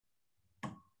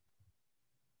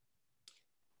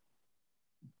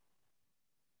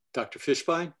Dr.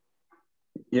 Fishbein?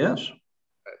 Yes.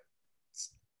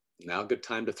 Now a good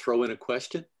time to throw in a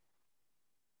question?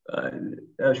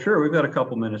 Sure, we've got a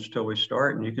couple minutes till we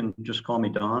start, and you can just call me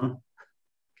Don.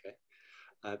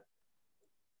 Okay.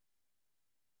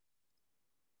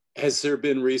 Has there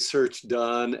been research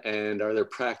done, and are there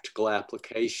practical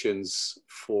applications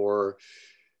for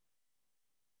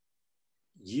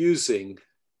using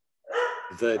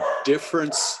the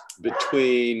difference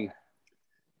between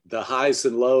the highs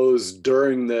and lows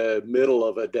during the middle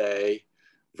of a day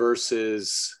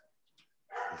versus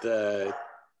the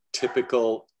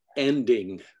typical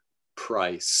ending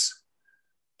price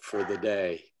for the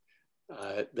day?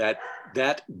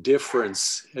 That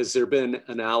difference, has there been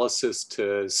analysis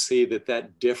to see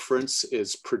that difference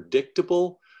is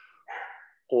predictable,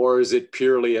 or is it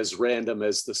purely as random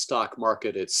as the stock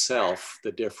market itself,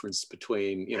 the difference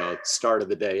between, start of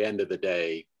the day, end of the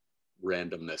day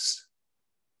randomness?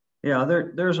 Yeah,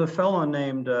 there's a fellow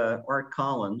named Art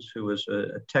Collins, who is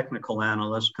a technical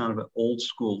analyst, kind of an old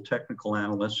school technical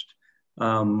analyst,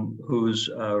 who's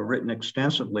written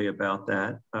extensively about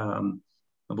that.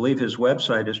 I believe his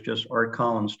website is just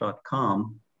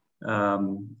artcollins.com.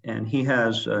 And he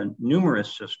has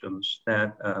numerous systems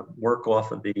that work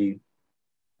off of the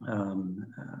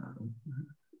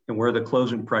where the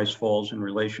closing price falls in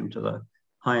relation to the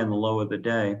high and the low of the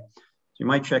day. So you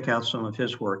might check out some of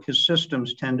his work. His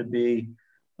systems tend to be,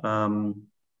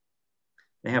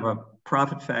 they have a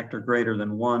profit factor greater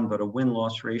than 1, but a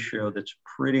win-loss ratio that's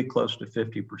pretty close to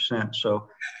 50%. So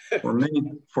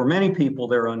for many people,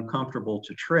 they're uncomfortable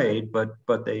to trade, but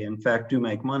they in fact do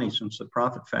make money, since the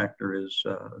profit factor is,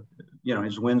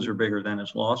 his wins are bigger than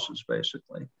his losses,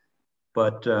 basically.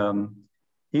 But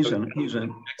he's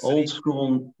an old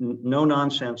school, no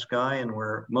nonsense guy, and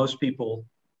where most people,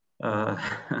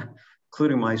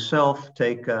 including myself,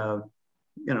 take 30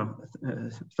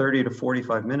 to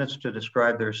 45 minutes to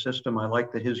describe their system. I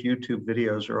like that his YouTube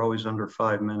videos are always under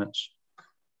 5 minutes.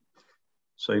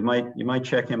 So you might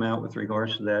check him out with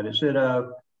regards to that. Is it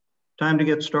time to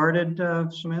get started,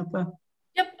 Samantha?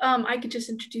 Yep, I could just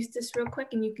introduce this real quick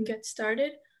and you can get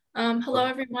started. Hello,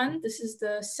 everyone. This is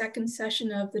the second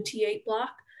session of the T8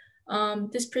 block.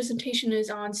 This presentation is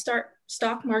on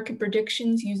stock market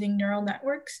predictions using neural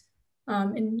networks.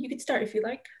 And you can start if you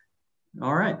like.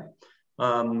 All right.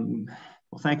 Well,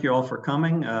 thank you all for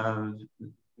coming.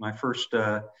 My first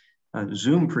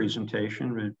Zoom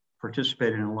presentation. We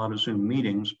participated in a lot of Zoom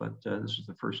meetings, but this is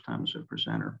the first time as a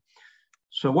presenter.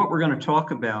 So what we're going to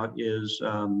talk about is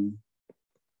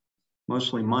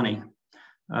mostly money.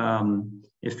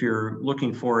 If you're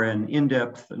looking for an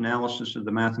in-depth analysis of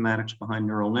the mathematics behind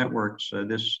neural networks,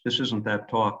 this isn't that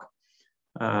talk.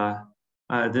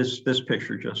 This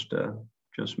picture just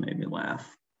made me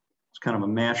laugh. It's kind of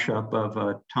a mashup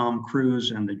of Tom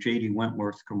Cruise and the J.D.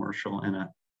 Wentworth commercial and an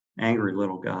angry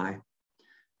little guy.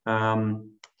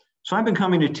 So I've been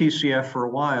coming to TCF for a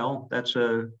while. That's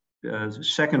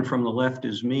second from the left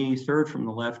is me. Third from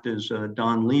the left is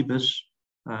Don Liebes.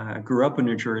 I grew up in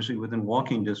New Jersey, within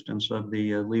walking distance of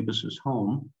the Liebes'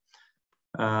 home.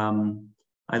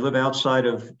 I live outside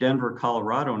of Denver,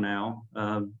 Colorado now.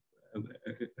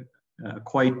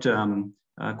 Quite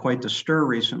the stir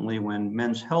recently when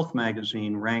Men's Health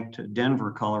magazine ranked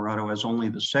Denver, Colorado as only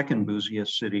the second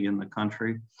booziest city in the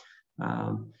country.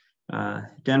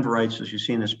 Denverites, as you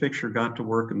see in this picture, got to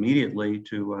work immediately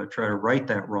to try to right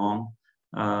that wrong.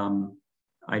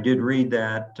 I did read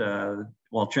that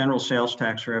while general sales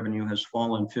tax revenue has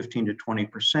fallen 15 to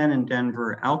 20% in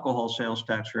Denver, alcohol sales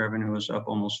tax revenue is up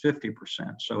almost 50%.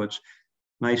 So it's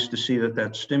nice to see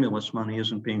that stimulus money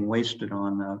isn't being wasted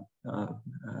on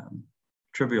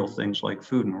trivial things like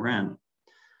food and rent.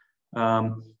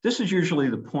 This is usually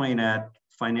the point at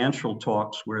financial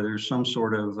talks where there's some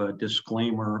sort of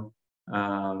disclaimer,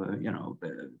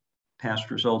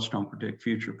 past results don't predict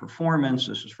future performance.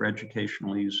 This is for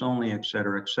educational use only, et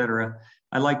cetera, et cetera.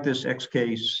 I like this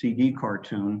XKCD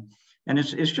cartoon. And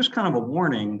it's just kind of a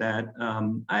warning that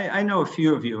I know a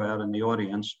few of you out in the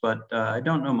audience, but I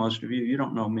don't know most of you. You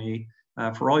don't know me.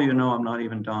 For all you know, I'm not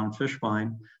even Don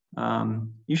Fishbein.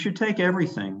 You should take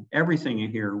everything you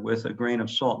hear with a grain of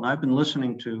salt. And I've been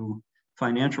listening to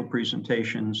financial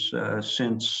presentations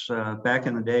since back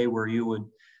in the day where you would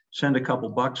send a couple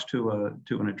bucks to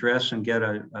an address and get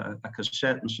a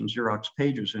cassette and some Xerox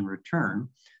pages in return.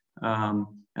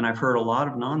 And I've heard a lot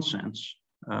of nonsense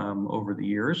over the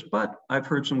years, but I've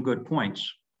heard some good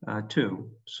points too.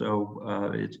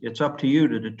 So it's up to you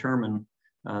to determine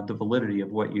the validity of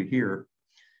what you hear.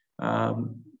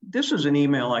 This is an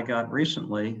email I got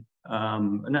recently,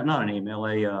 not an email,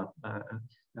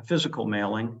 a physical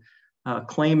mailing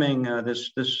claiming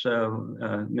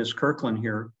Ms. Kirkland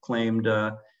here claimed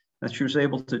that she was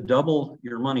able to double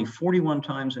your money 41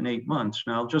 times in 8 months.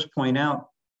 Now, I'll just point out,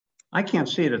 I can't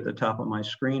see it at the top of my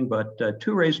screen, but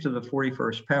 2 raised to the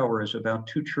 41st power is about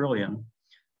 2 trillion.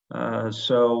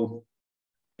 So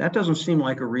that doesn't seem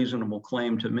like a reasonable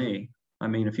claim to me. I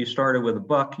mean, if you started with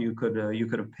 $1, you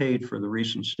could have paid for the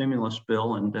recent stimulus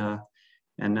bill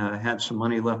and had some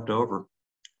money left over.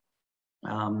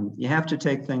 You have to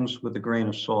take things with a grain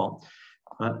of salt.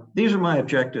 These are my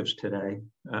objectives today.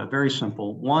 Very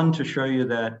simple. One, to show you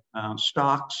that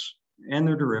stocks and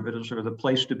their derivatives are the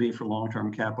place to be for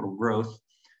long-term capital growth,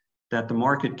 that the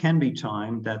market can be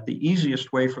timed, that the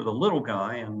easiest way for the little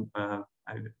guy, and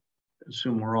I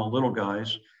assume we're all little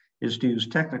guys, is to use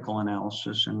technical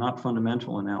analysis and not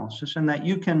fundamental analysis, and that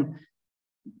you can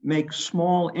make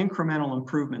small incremental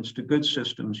improvements to good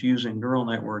systems using neural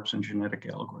networks and genetic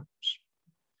algorithms.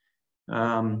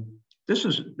 This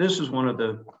is one of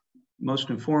the most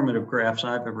informative graphs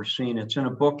I've ever seen. It's in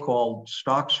a book called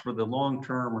Stocks for the Long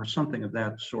Term or something of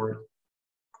that sort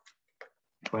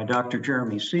by Dr.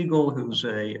 Jeremy Siegel, who's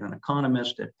an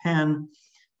economist at Penn.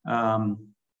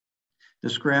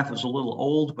 This graph is a little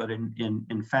old, but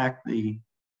in fact, the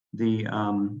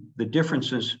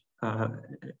differences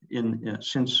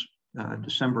since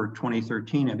December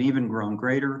 2013 have even grown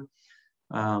greater.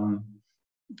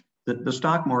 The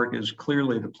stock market is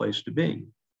clearly the place to be.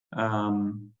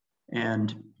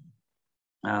 And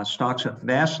stocks have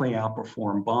vastly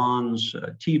outperformed bonds,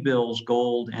 T-bills,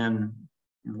 gold, and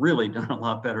really done a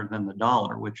lot better than the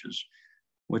dollar, which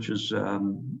has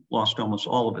lost almost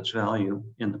all of its value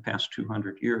in the past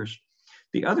 200 years.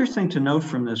 The other thing to note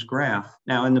from this graph,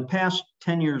 now in the past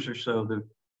 10 years or so, the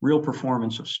real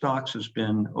performance of stocks has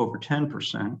been over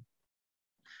 10%.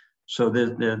 So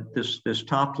this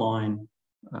top line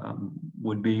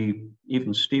would be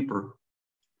even steeper.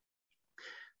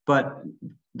 But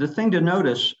the thing to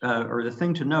notice, or the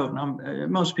thing to note,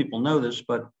 and most people know this,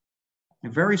 but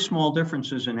very small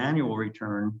differences in annual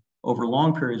return over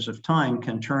long periods of time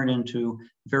can turn into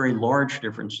very large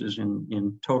differences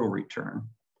in total return.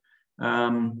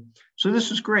 So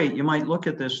this is great. You might look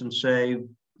at this and say,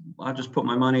 I'll just put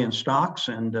my money in stocks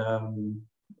and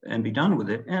be done with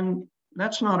it. And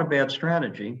that's not a bad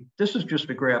strategy. This is just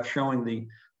a graph showing the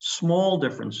small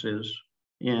differences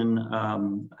in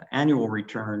annual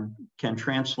return can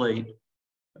translate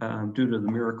due to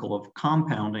the miracle of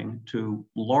compounding to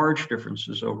large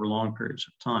differences over long periods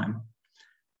of time.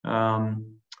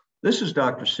 This is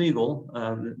Dr. Siegel,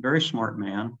 a very smart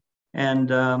man. And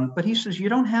but he says you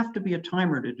don't have to be a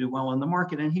timer to do well in the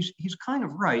market, and he's kind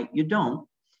of right. You don't,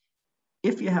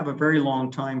 if you have a very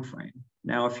long time frame.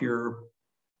 Now, if you're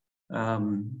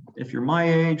my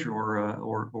age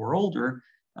or older,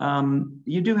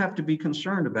 you do have to be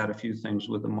concerned about a few things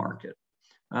with the market.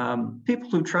 People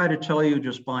who try to tell you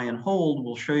just buy and hold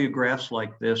will show you graphs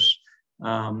like this,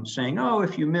 saying, oh,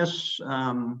 if you miss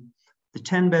the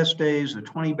 10 best days, the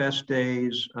 20 best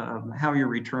days, how your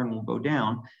return will go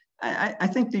down. I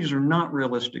think these are not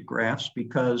realistic graphs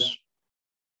because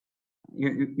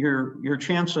your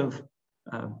chance of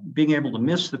being able to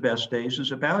miss the best days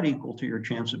is about equal to your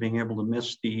chance of being able to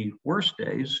miss the worst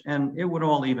days, and it would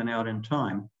all even out in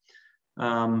time.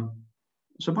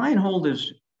 So buy and hold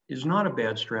is not a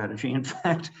bad strategy. In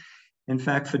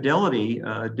fact, Fidelity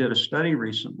did a study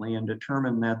recently and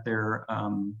determined that their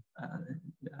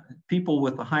people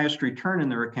with the highest return in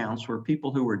their accounts were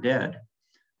people who were dead,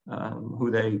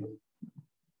 who they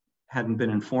hadn't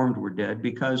been informed were dead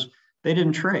because they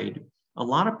didn't trade. A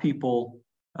lot of people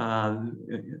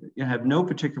have no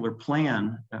particular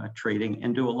plan trading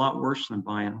and do a lot worse than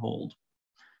buy and hold.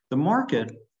 The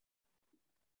market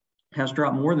has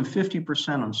dropped more than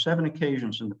 50% on 7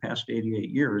 occasions in the past 88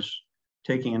 years,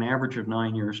 taking an average of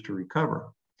 9 years to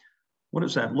recover. What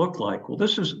does that look like? Well,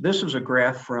 this is a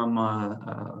graph from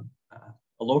a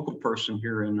local person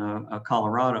here in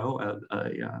Colorado,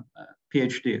 a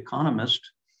PhD economist,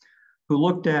 who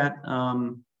looked at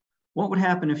what would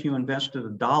happen if you invested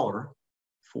 $1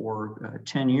 for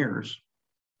 10 years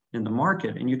in the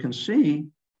market. And you can see,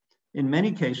 in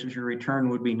many cases, your return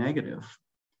would be negative.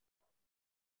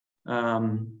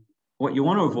 What you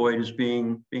want to avoid is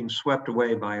being swept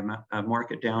away by a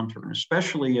market downturn,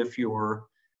 especially if your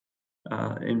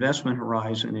investment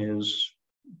horizon is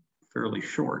fairly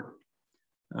short.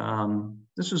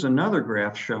 This is another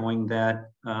graph showing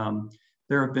that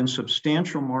there have been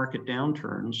substantial market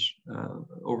downturns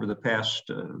over the past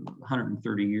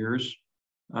 130 years,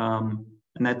 and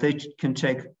that they can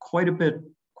take quite a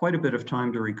bit of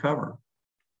time to recover.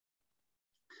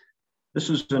 This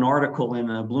is an article in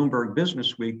Bloomberg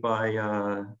Business Week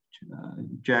by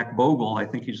Jack Bogle. I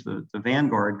think he's the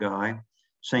Vanguard guy,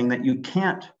 saying that you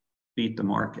can't beat the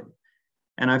market.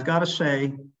 And I've got to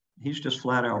say, he's just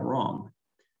flat out wrong.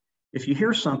 If you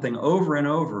hear something over and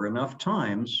over enough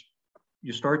times,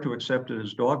 you start to accept it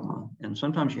as dogma. And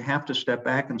sometimes you have to step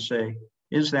back and say,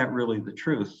 is that really the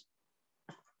truth?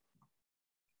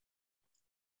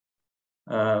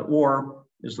 Or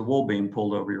is the wool being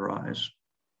pulled over your eyes?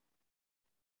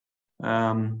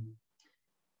 Now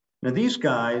these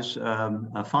guys,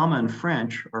 Fama and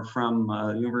French, are from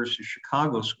University of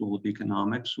Chicago School of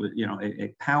Economics, with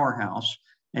a powerhouse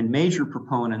and major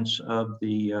proponents of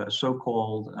the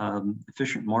so-called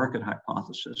efficient market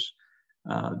hypothesis.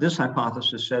 This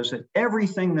hypothesis says that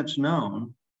everything that's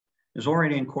known is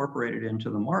already incorporated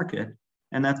into the market,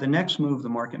 and that the next move the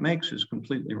market makes is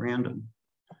completely random.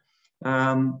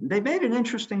 They made an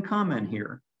interesting comment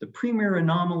here. The premier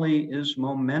anomaly is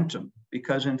momentum,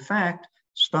 because in fact,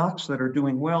 stocks that are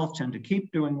doing well tend to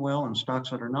keep doing well, and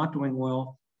stocks that are not doing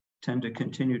well tend to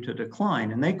continue to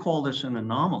decline. And they call this an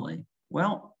anomaly.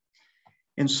 Well,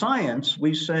 in science,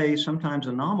 we say sometimes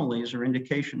anomalies are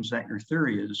indications that your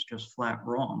theory is just flat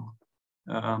wrong.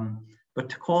 But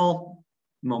to call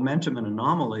momentum an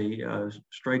anomaly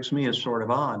strikes me as sort of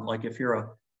odd. Like if you're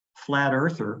a flat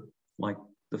earther, like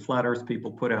the flat earth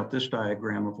people put out this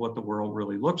diagram of what the world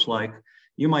really looks like,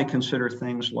 you might consider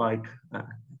things like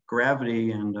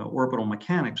gravity and orbital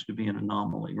mechanics to be an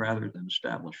anomaly rather than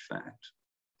established fact.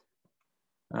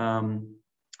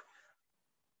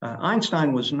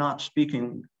 Einstein was not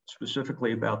speaking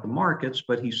specifically about the markets,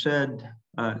 but he said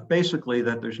basically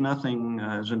that there's nothing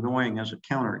as annoying as a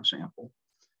counterexample.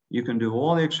 You can do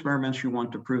all the experiments you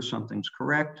want to prove something's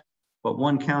correct, but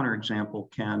one counterexample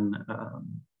can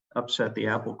upset the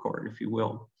apple cart, if you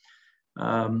will.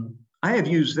 I have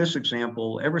used this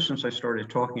example ever since I started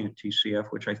talking at TCF,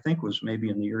 which I think was maybe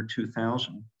in the year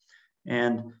 2000.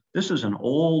 And this is an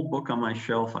old book on my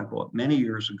shelf I bought many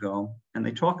years ago, and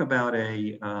they talk about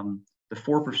the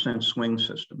 4% swing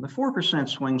system. The 4%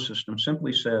 swing system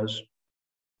simply says,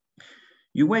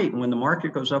 you wait, and when the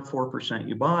market goes up 4%,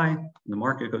 you buy, and the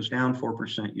market goes down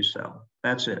 4%, you sell.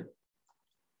 That's it.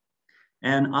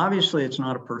 And obviously, it's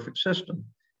not a perfect system.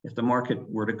 If the market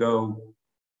were to go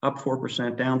up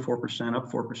 4%, down 4%,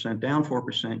 up 4%, down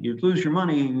 4%, you'd lose your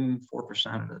money 4%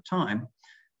 at a time,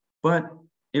 but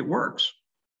it works.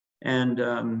 And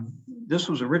the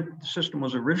system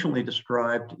was originally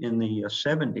described in the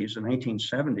 70s, the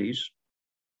 1970s.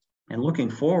 And looking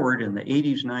forward in the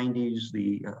 80s, 90s,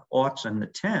 the aughts and the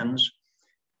tens,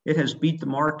 it has beat the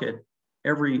market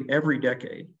every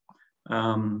decade.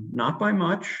 Not by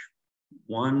much,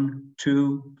 1,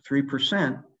 2,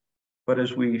 3%, but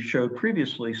as we showed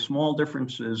previously, small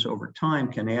differences over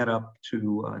time can add up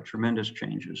to tremendous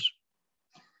changes.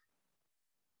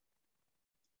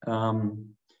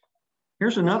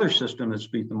 Here's another system that's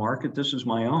beat the market. This is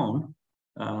my own.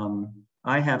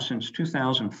 I have since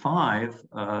 2005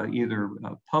 either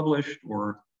published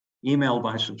or emailed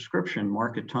by subscription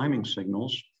market timing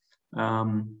signals.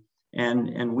 And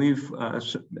we've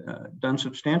done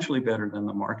substantially better than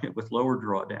the market with lower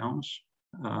drawdowns.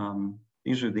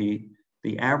 These are the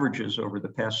averages over the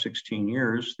past 16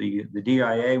 years. The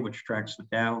DIA, which tracks the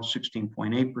Dow,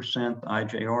 16.8%, the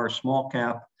IJR, small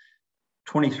cap,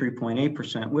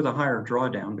 23.8% with a higher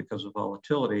drawdown because of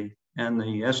volatility, and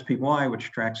the SPY,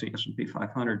 which tracks the S&P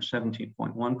 500,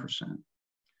 17.1%.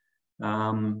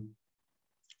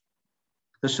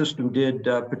 The system did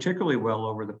particularly well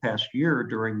over the past year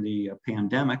during the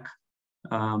pandemic.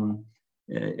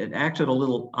 It acted a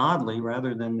little oddly.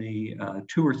 Rather than the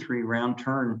 2 or 3 round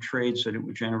turn trades that it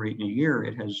would generate in a year,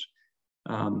 it has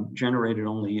generated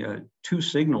only 2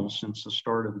 signals since the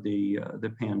start of the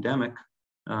pandemic.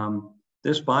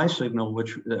 This buy signal,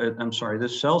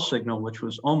 this sell signal, which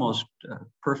was almost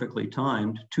perfectly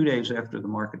timed 2 days after the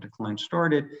market decline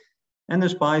started, and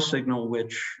this buy signal,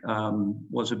 which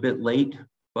was a bit late,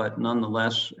 but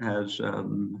nonetheless has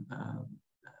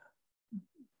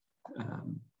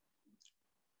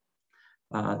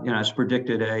has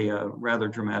predicted a rather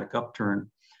dramatic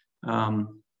upturn.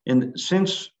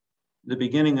 Since the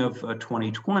beginning of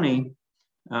 2020,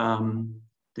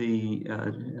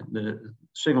 the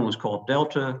signal is called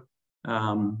Delta,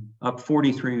 up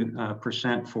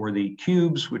 43% for the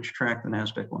cubes, which track the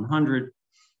NASDAQ 100.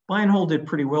 Buy and hold did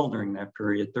pretty well during that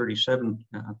period,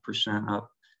 37% up.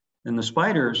 And the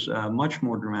spiders, much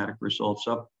more dramatic results,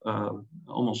 up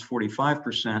almost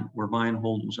 45%, where buy and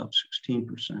hold was up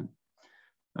 16%.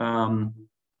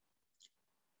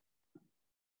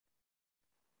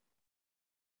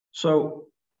 So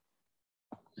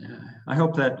I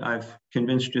hope that I've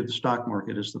convinced you the stock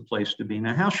market is the place to be.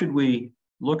 Now, how should we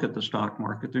look at the stock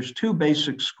market? There's two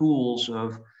basic schools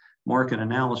of market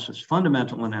analysis: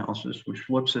 fundamental analysis, which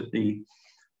looks at the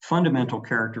fundamental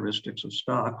characteristics of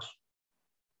stocks,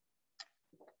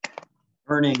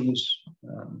 earnings,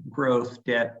 growth,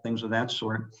 debt, things of that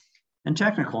sort, and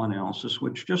technical analysis,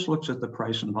 which just looks at the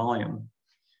price and volume.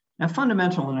 Now,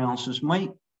 fundamental analysis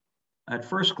might, at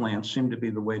first glance, seem to be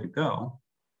the way to go.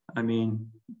 I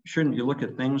mean, shouldn't you look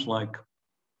at things like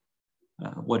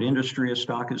what industry a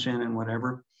stock is in and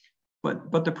whatever?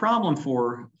 But the problem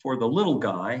for the little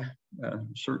guy,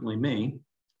 certainly me,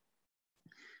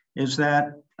 is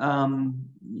that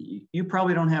you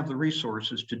probably don't have the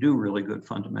resources to do really good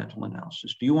fundamental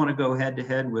analysis. Do you want to go head to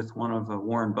head with one of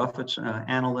Warren Buffett's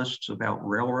analysts about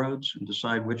railroads and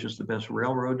decide which is the best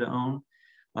railroad to own?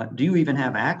 Do you even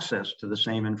have access to the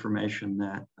same information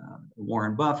that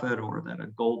Warren Buffett or that a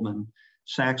Goldman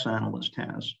Sachs analyst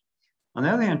has? On the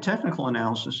other hand, technical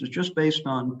analysis is just based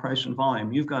on price and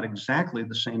volume. You've got exactly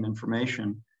the same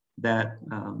information that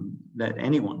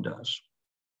anyone does.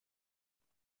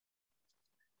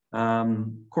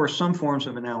 Of course, some forms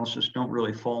of analysis don't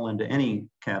really fall into any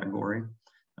category.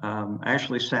 I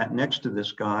actually sat next to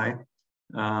this guy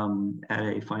at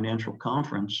a financial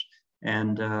conference,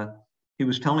 and he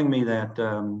was telling me that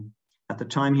at the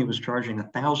time he was charging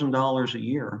 $1,000 a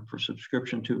year for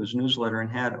subscription to his newsletter and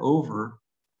had over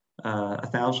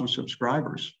 1,000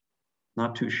 subscribers.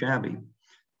 Not too shabby.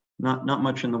 Not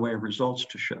much in the way of results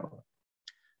to show.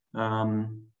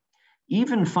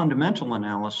 Even fundamental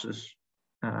analysis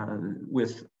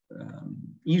with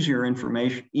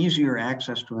easier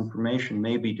access to information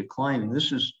may be declining.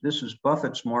 This is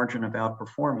Buffett's margin of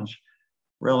outperformance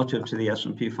relative to the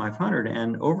S&P 500.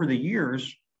 And over the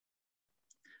years,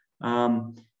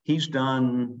 he's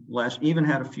done less, even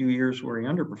had a few years where he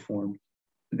underperformed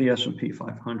the S&P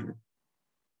 500.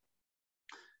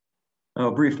 A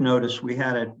brief notice, we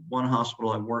had at one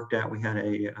hospital I worked at, we had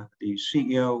the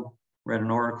CEO read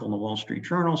an article in the Wall Street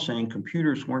Journal saying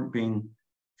computers weren't being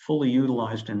fully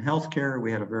utilized in healthcare.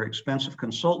 We had a very expensive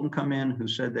consultant come in who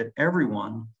said that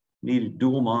everyone needed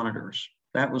dual monitors.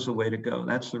 That was the way to go.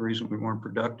 That's the reason we weren't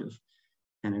productive.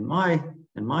 And in my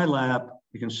lab,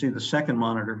 you can see the second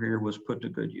monitor here was put to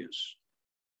good use.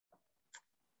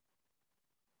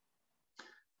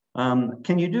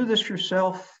 Can you do this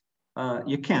yourself?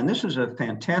 You can. This is a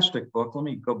fantastic book. Let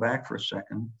me go back for a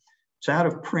second. It's out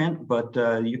of print, but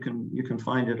you can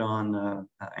find it on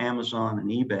Amazon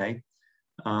and eBay.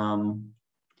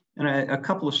 And a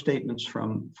couple of statements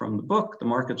from the book. The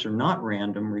markets are not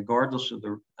random, regardless of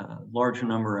the large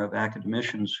number of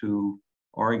academicians who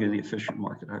argue the efficient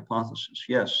market hypothesis.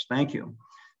 Yes, thank you.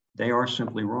 They are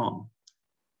simply wrong.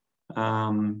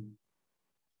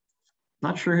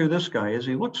 Not sure who this guy is.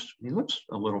 He looks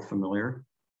a little familiar.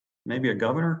 Maybe a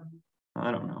governor?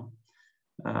 I don't know.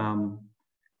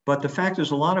 But the fact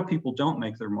is, a lot of people don't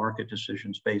make their market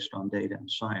decisions based on data and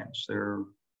science. They're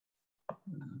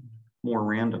more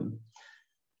random.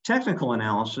 Technical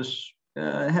analysis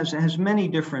has many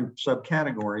different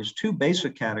subcategories. Two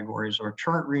basic categories are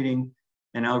chart reading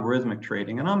and algorithmic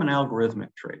trading. And I'm an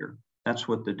algorithmic trader. That's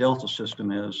what the Delta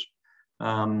system is.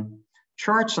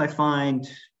 Charts I find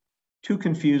too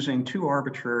confusing, too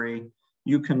arbitrary.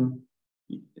 You can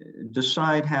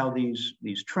decide how these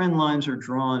trend lines are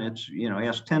drawn. It's,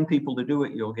 ask 10 people to do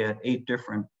it, you'll get 8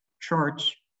 different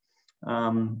charts. So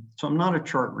I'm not a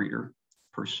chart reader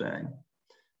per se.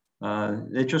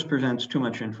 It just presents too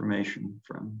much information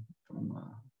from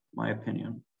my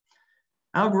opinion.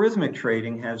 Algorithmic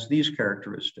trading has these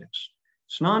characteristics.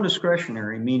 It's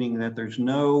non-discretionary, meaning that there's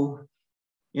no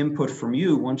input from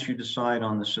you once you decide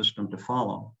on the system to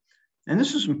follow. And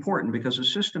this is important because a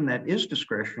system that is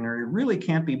discretionary really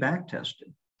can't be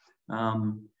back-tested.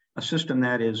 A system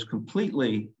that is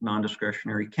completely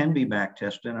non-discretionary can be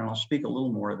back-tested, and I'll speak a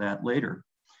little more of that later.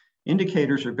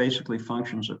 Indicators are basically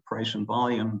functions of price and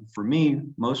volume. For me,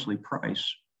 mostly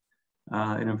price.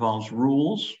 It involves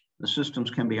rules. The systems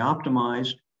can be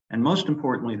optimized, and most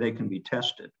importantly, they can be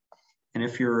tested. And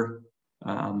if you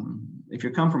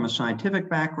come from a scientific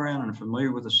background and are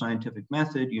familiar with the scientific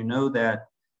method, you know that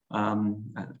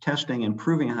testing and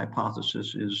proving a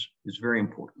hypothesis is very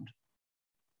important.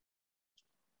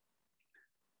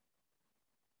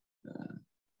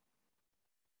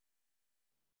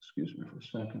 Excuse me for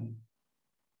a second.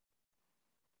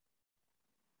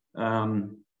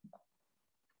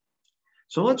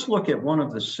 So let's look at one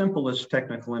of the simplest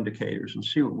technical indicators and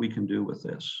see what we can do with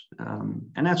this.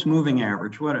 And that's moving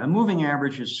average. What a moving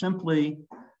average is simply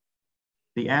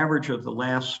the average of the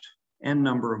last n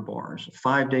number of bars, a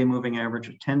 5-day moving average,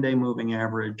 a 10-day moving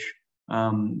average.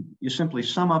 You simply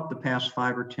sum up the past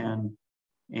 5 or 10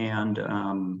 and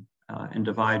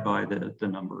divide by the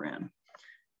number n.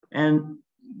 And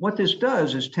what this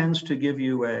does is tends to give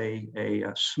you a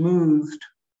smoothed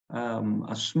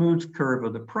curve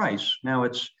of the price. Now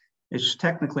it's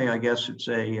technically, I guess, it's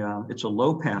a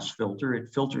low pass filter.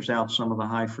 It filters out some of the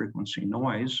high frequency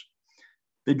noise.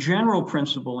 The general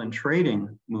principle in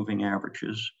trading moving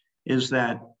averages is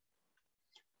that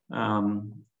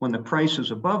when the price is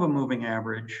above a moving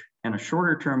average and a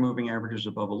shorter term moving average is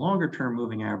above a longer term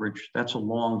moving average, that's a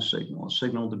long signal, a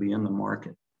signal to be in the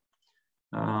market.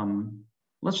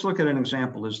 Let's look at an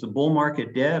example. Is the bull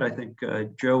market dead? I think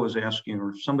Joe was asking,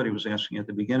 or somebody was asking at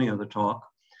the beginning of the talk,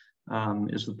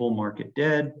 is the bull market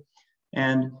dead?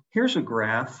 And here's a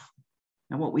graph.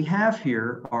 And what we have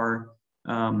here are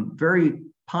very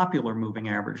popular moving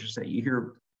averages that you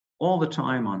hear all the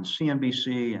time on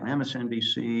CNBC and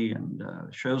MSNBC and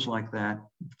shows like that,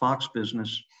 Fox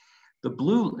Business. The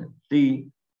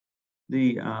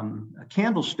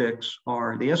candlesticks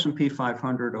are the S&P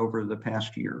 500 over the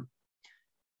past year.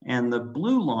 And the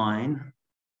blue line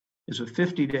is a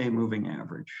 50-day moving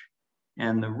average.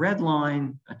 And the red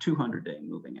line, a 200-day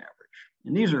moving average.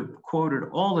 And these are quoted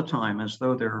all the time as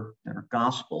though they're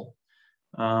gospel.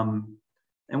 And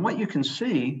what you can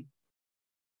see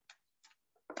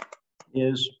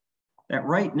is that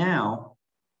right now,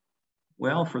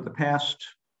 well, for the past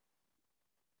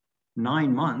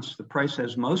 9 months, the price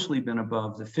has mostly been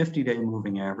above the 50-day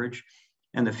moving average,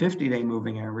 and the 50-day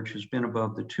moving average has been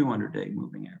above the 200-day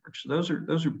moving average. So those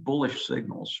are bullish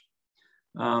signals.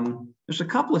 There's a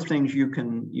couple of things you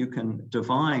can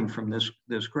divine from this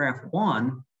graph.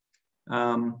 One,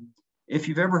 if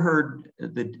you've ever heard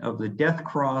of the death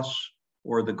cross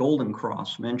or the golden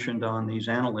cross mentioned on these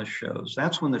analyst shows,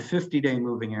 that's when the 50-day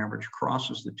moving average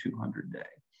crosses the 200-day.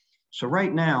 So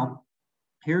right now,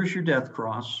 here's your death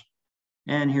cross,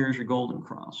 and here's your golden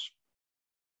cross.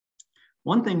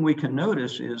 One thing we can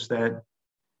notice is that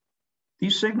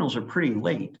these signals are pretty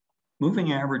late.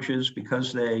 Moving averages,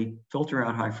 because they filter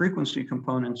out high frequency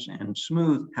components and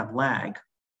smooth, have lag.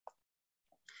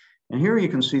 And here you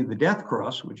can see the death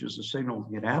cross, which is the signal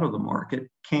to get out of the market,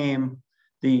 came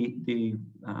this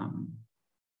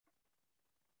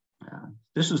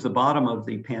is the bottom of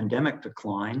the pandemic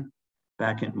decline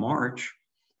back in March.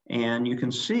 And you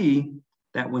can see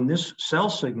that when this sell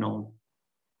signal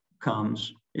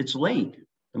comes, it's late.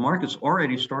 The market's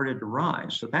already started to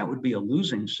rise. So that would be a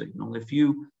losing signal. If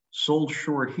you sold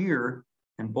short here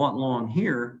and bought long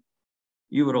here,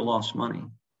 you would have lost money.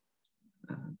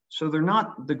 So they're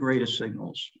not the greatest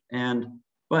signals.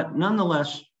 But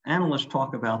nonetheless, analysts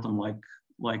talk about them like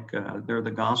they're the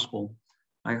gospel.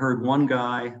 I heard one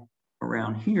guy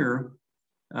around here,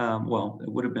 well,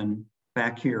 it would have been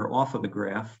back here off of the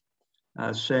graph,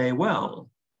 say, well,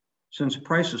 since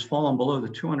price has fallen below the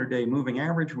 200-day moving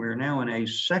average, we are now in a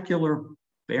secular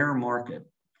bear market.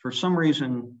 For some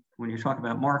reason, when you talk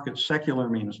about markets, secular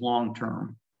means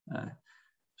long-term.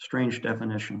 Strange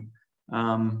definition.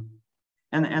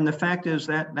 And the fact is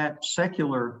that that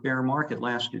secular bear market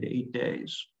lasted 8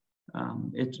 days.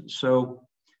 So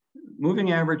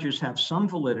moving averages have some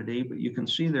validity, but you can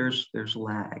see there's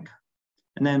lag.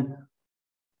 And then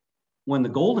when the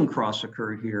golden cross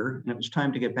occurred here, and it was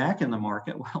time to get back in the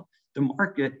market, well, the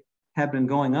market had been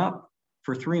going up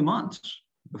for 3 months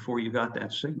before you got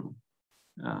that signal.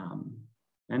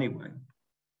 Anyway,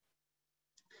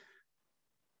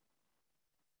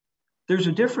 there's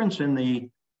a difference in the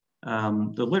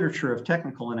literature of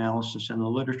technical analysis and the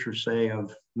literature, say,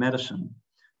 of medicine.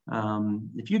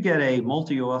 If you get a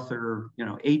multi-author,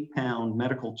 8-pound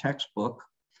medical textbook,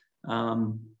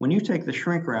 when you take the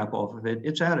shrink wrap off of it,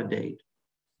 it's out of date.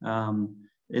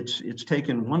 It's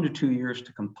taken 1 to 2 years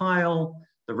to compile.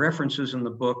 The references in the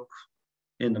books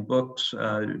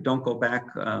don't go back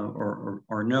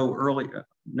or no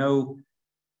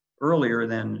earlier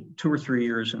than 2 or 3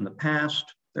 years in the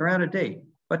past. They're out of date.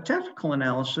 But technical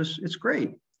analysis, it's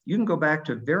great. You can go back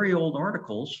to very old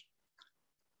articles,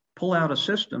 pull out a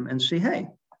system and see, hey,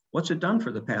 what's it done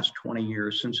for the past 20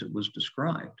 years since it was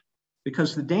described?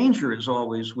 Because the danger is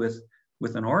always with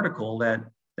an article that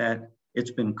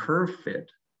it's been curve fit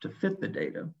to fit the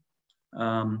data.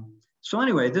 So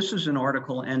anyway, this is an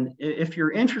article, and if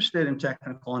you're interested in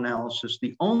technical analysis,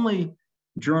 the only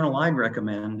journal I'd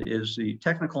recommend is the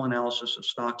Technical Analysis of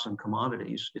Stocks and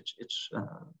Commodities. It's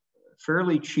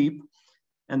fairly cheap,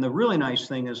 and the really nice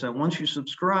thing is that once you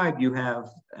subscribe, you have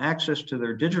access to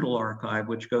their digital archive,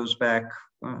 which goes back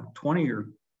 20 or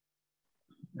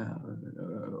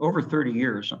over 30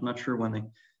 years. I'm not sure when they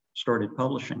started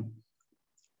publishing.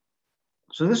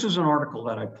 So this is an article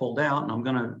that I pulled out, and I'm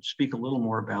going to speak a little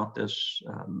more about this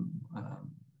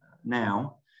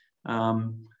now.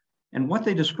 And what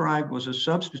they described was a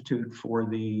substitute for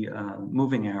the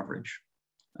moving average.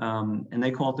 And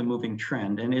they call it the moving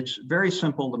trend. And it's very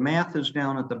simple. The math is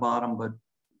down at the bottom, but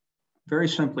very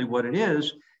simply what it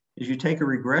is you take a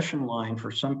regression line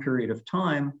for some period of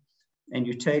time, and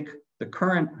you take the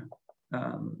current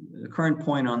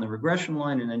point on the regression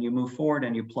line, and then you move forward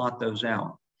and you plot those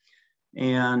out.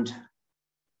 And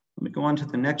let me go on to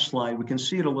the next slide. We can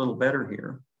see it a little better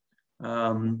here.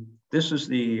 This is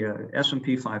the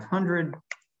S&P 500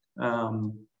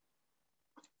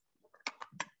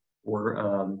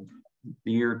 for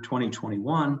the year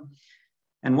 2021.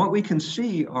 And what we can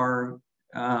see are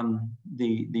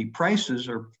the prices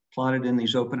are plotted in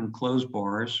these open and closed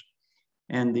bars.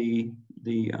 And the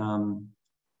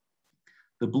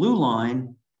blue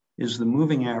line is the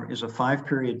moving average, is a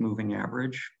 5-period moving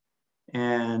average.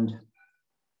 And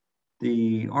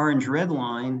the orange-red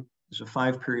line is a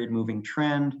 5-period moving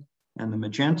trend, and the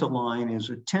magenta line is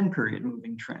a 10-period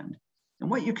moving trend. And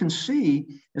what you can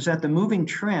see is that the moving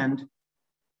trend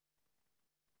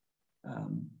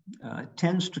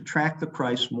tends to track the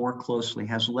price more closely,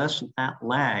 has less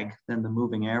lag than the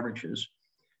moving averages.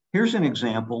 Here's an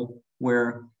example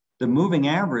where the moving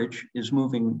average is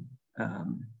moving,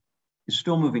 is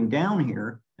still moving down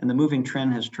here, and the moving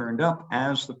trend has turned up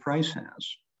as the price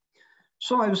has.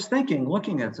 So I was thinking,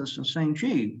 looking at this and saying,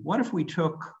 gee, what if we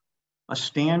took a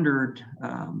standard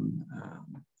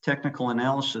technical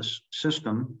analysis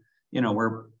system, you know,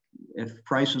 where if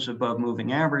price is above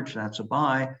moving average, that's a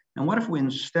buy. And what if we,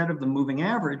 instead of the moving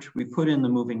average, we put in the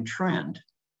moving trend?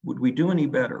 Would we do any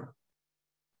better?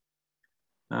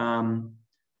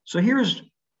 So here's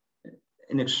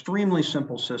an extremely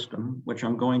simple system, which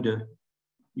I'm going to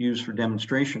use for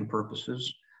demonstration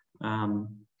purposes.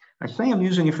 I say I'm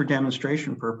using it for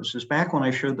demonstration purposes. Back when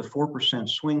I showed the 4%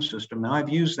 swing system, now I've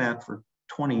used that for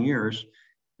 20 years,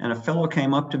 and a fellow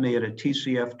came up to me at a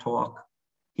TCF talk.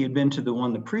 He had been to the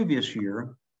one the previous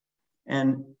year,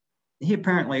 and he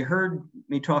apparently heard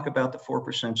me talk about the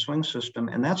 4% swing system,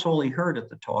 and that's all he heard at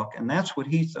the talk, and that's what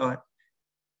he thought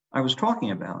I was talking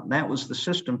about. And that was the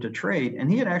system to trade, and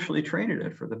he had actually traded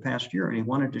it for the past year, and he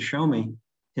wanted to show me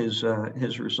his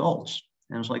results.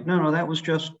 And I was like, no, that was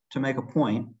just to make a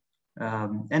point.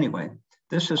 Anyway,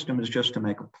 this system is just to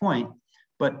make a point,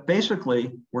 but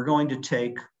basically we're going to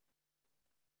take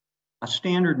a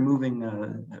standard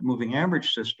moving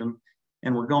average system,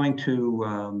 and we're going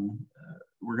to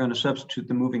substitute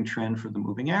the moving trend for the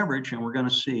moving average, and we're going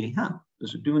to see,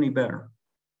 does it do any better?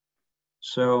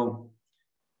 So,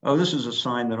 this is a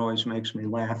sign that always makes me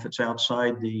laugh. It's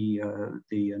outside the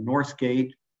north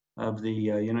gate of the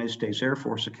United States Air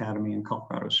Force Academy in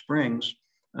Colorado Springs.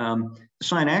 The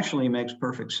sign actually makes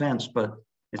perfect sense, but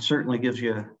it certainly gives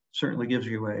you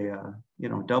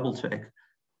a double take.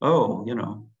 Oh,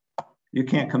 you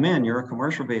can't come in, you're a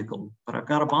commercial vehicle, but I've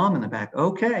got a bomb in the back.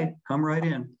 Okay, come right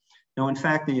in. Now, in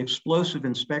fact, the explosive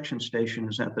inspection station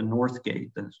is at the north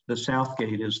gate. The south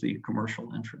gate is the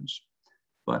commercial entrance.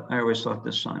 But I always thought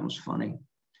this sign was funny.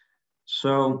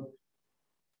 So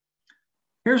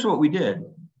here's what we did.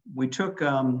 We took,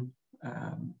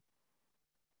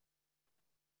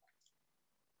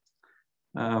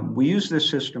 we used this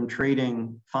system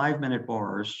trading 5-minute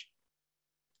bars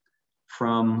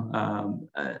from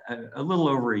a little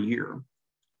over a year.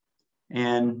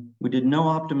 And we did no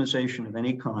optimization of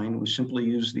any kind. We simply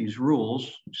used these rules.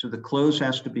 So the close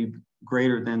has to be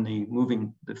greater than the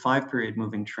 5-period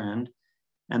moving trend,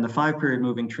 and the 5-period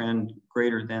moving trend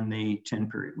greater than the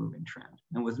 10-period moving trend.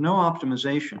 And with no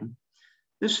optimization,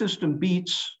 this system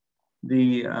beats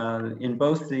in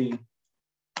both the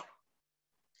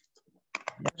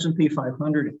S&P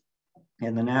 500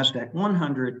 and the NASDAQ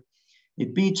 100,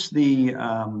 it beats the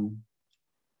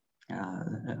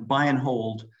buy and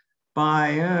hold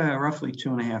by roughly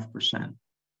 2.5%.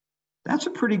 That's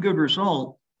a pretty good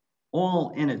result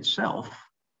all in itself.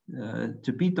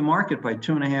 To beat the market by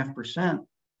 2.5%,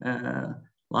 a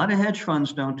lot of hedge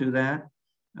funds don't do that.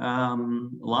 A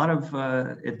lot of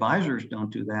advisors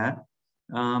don't do that.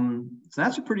 So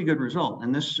that's a pretty good result.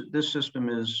 And this system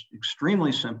is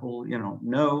extremely simple,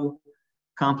 no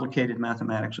complicated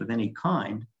mathematics of any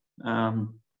kind.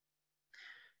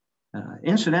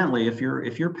 Incidentally, if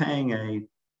you're paying a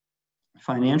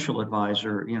financial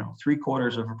advisor,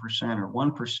 0.75% or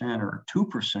 1% or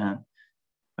 2%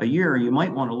 a year, you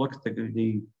might want to look at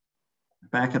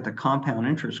back at the compound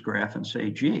interest graph and say,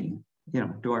 gee,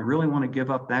 do I really want to give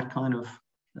up that kind of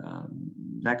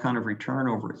return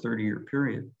over a 30-year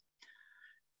period?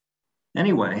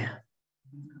 Anyway,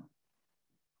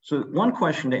 So one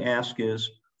question to ask is,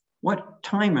 what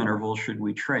time interval should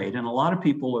we trade? And a lot of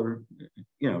people are,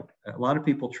 a lot of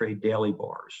people trade daily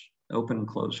bars, open and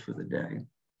close for the day.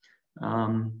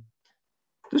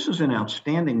 This is an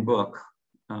outstanding book,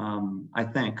 I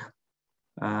think.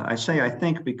 I say I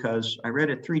think because I read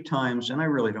it 3 times and I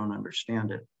really don't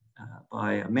understand it,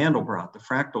 by Mandelbrot, the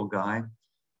fractal guy,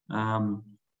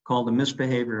 called The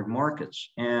Misbehavior of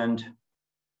Markets. And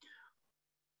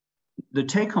the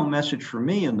take-home message for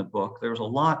me in the book, there was a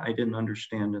lot I didn't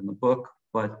understand in the book,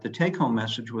 but the take-home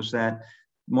message was that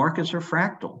markets are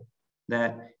fractal,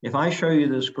 that if I show you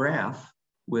this graph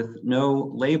with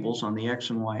no labels on the X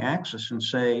and Y axis and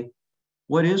say,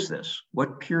 what is this?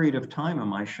 What period of time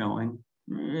am I showing?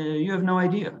 You have no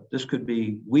idea. This could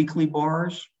be weekly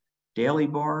bars, daily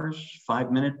bars,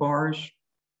 5-minute bars.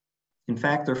 In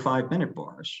fact, they're 5-minute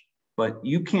bars, but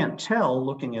you can't tell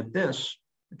looking at this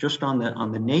just on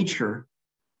the nature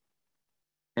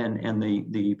and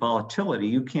the volatility.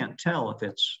 You can't tell if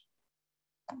it's,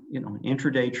 an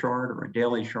intraday chart or a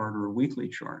daily chart or a weekly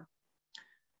chart.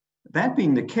 That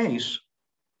being the case,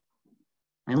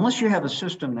 unless you have a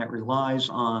system that relies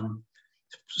on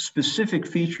specific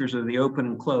features of the open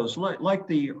and close, like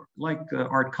the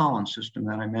Art Collins system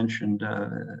that I mentioned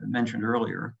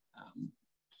earlier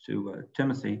to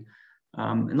Timothy,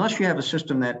 unless you have a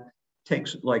system that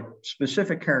takes like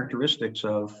specific characteristics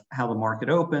of how the market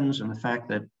opens and the fact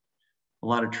that a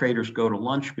lot of traders go to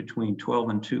lunch between 12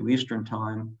 and 2 Eastern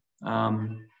time.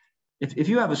 If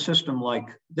you have a system like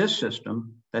this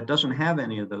system that doesn't have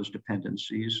any of those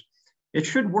dependencies, it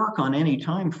should work on any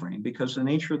time frame because the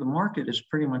nature of the market is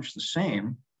pretty much the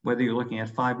same, whether you're looking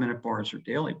at 5-minute bars or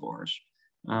daily bars.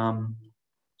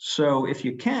 So if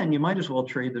you can, you might as well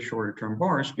trade the shorter term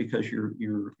bars because your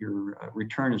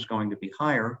return is going to be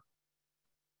higher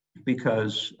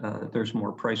because there's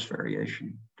more price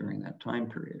variation during that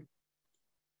time period.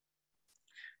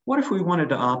 What if we wanted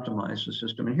to optimize the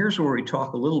system? And here's where we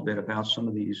talk a little bit about some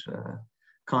of these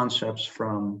concepts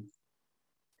from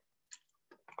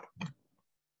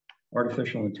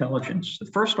artificial intelligence. The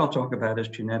first I'll talk about is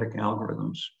genetic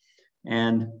algorithms.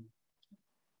 And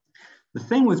the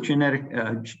thing with genetic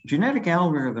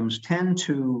algorithms tend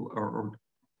to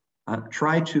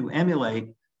try to emulate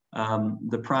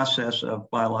the process of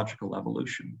biological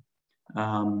evolution.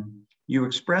 You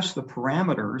express the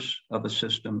parameters of a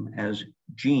system as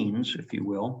genes, if you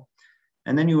will,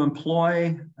 and then you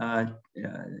employ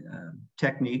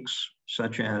techniques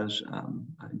such as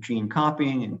gene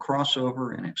copying and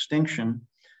crossover and extinction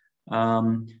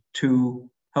to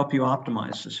help you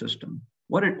optimize the system.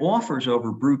 What it offers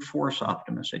over brute force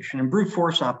optimization, and brute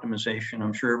force optimization,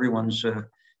 I'm sure everyone's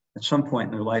at some point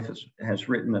in their life has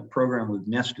written a program with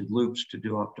nested loops to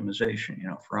do optimization,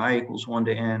 for I equals 1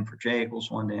 to n, for j equals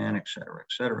 1 to n, et cetera,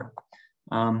 et cetera.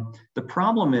 The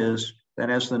problem is that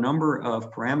as the number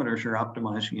of parameters you're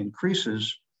optimizing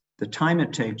increases, the time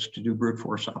it takes to do brute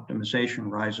force optimization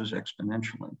rises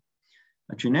exponentially.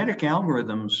 Genetic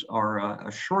algorithms are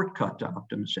a shortcut to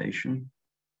optimization.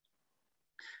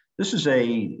 This is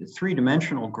a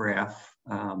 3-dimensional graph,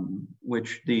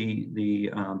 which the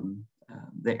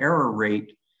error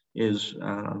rate is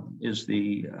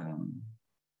the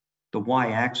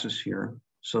y-axis here.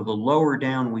 So the lower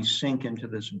down we sink into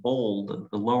this bowl,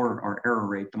 the lower our error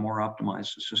rate, the more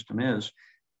optimized the system is.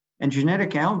 And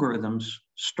genetic algorithms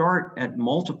start at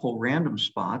multiple random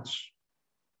spots,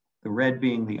 the red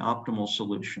being the optimal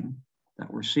solution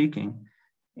that we're seeking.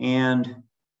 And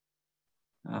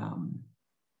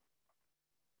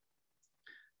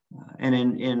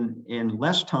in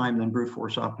less time than brute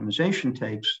force optimization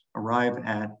takes, arrive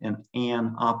at an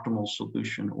optimal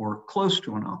solution or close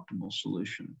to an optimal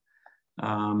solution.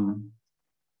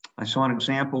 I saw an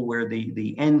example where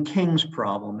the n kings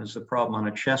problem is the problem on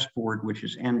a chessboard, which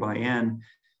is n by n.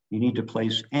 You need to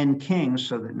place n kings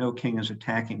so that no king is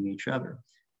attacking each other.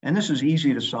 And this is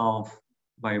easy to solve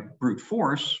by brute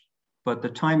force, but the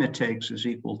time it takes is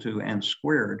equal to n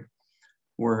squared,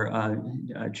 where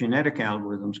genetic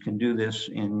algorithms can do this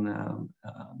in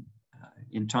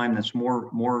time that's more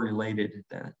related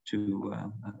to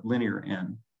linear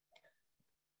n.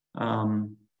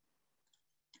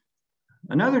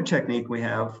 Another technique we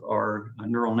have are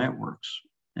neural networks,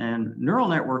 and neural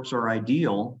networks are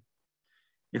ideal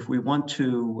if we want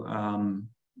to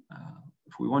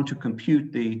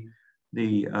compute the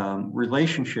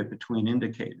relationship between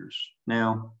indicators.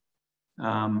 Now,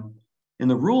 in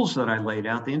the rules that I laid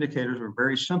out, the indicators were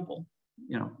very simple.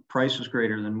 Price is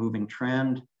greater than moving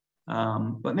trend,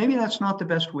 but maybe that's not the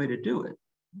best way to do it.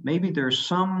 Maybe there's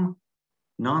some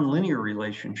nonlinear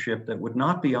relationship that would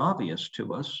not be obvious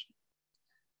to us.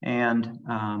 And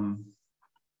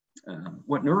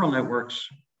what neural networks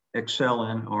excel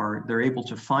in are they're able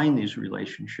to find these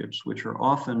relationships, which are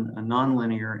often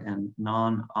nonlinear and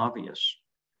non-obvious.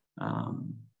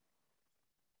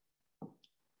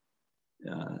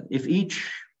 If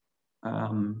each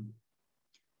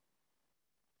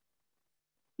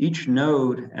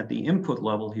node at the input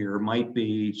level here might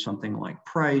be something like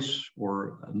price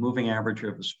or a moving average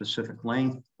of a specific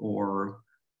length or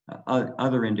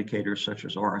other indicators such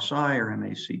as RSI or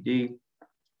MACD.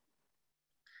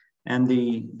 And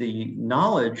the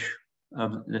knowledge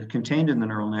contained in the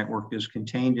neural network is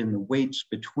contained in the weights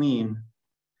between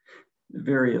the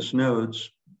various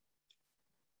nodes.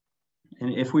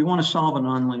 And if we want to solve a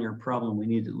nonlinear problem, we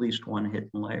need at least one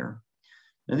hidden layer.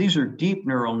 Now, these are deep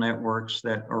neural networks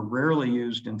that are rarely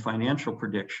used in financial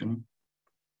prediction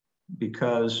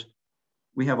because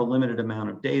we have a limited amount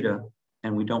of data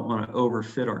and we don't want to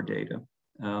overfit our data.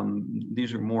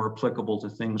 These are more applicable to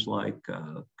things like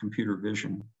computer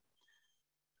vision.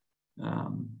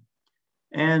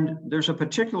 And there's a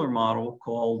particular model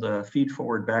called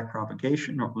feed-forward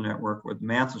backpropagation neural network where the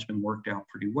math has been worked out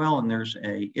pretty well, and there's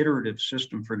an iterative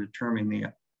system for determining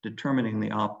the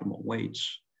optimal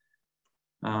weights.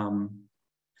 Now,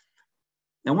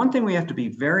 one thing we have to be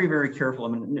very, very careful. I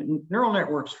mean, neural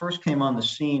networks first came on the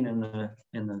scene in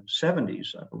the 70s,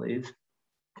 I believe,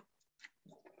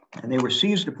 and they were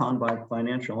seized upon by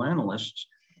financial analysts.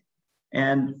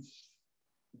 And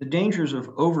the dangers of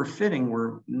overfitting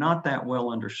were not that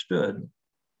well understood.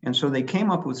 And so they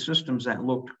came up with systems that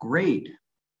looked great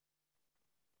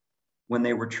when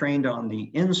they were trained on the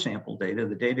in-sample data,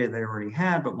 the data they already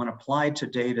had, but when applied to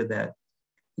data that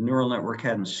the neural network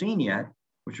hadn't seen yet,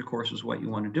 which of course is what you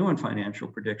want to do in financial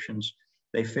predictions,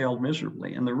 they failed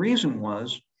miserably. And the reason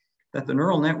was that the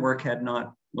neural network had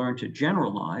not learned to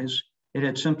generalize. It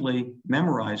had simply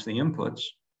memorized the inputs,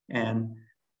 and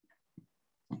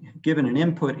given an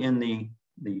input in the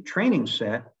training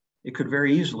set, it could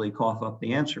very easily cough up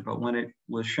the answer. But when it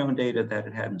was shown data that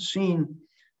it hadn't seen,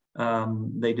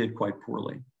 they did quite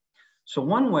poorly. So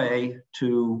one way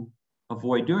to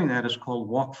avoid doing that is called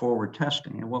walk-forward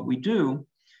testing. And what we do,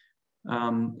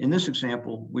 in this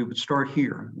example, we would start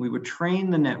here. We would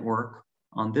train the network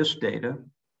on this data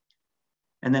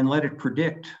and then let it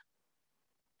predict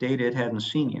data it hadn't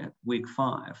seen yet, week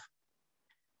 5.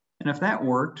 And if that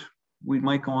worked, we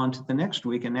might go on to the next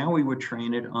week, and now we would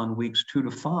train it on weeks 2 to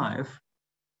 5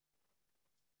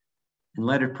 and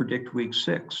let it predict week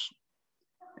 6.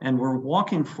 And we're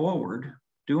walking forward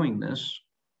doing this,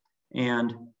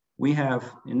 and we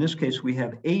have, in this case, we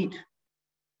have 8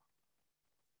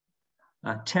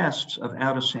 tests of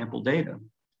out-of-sample data.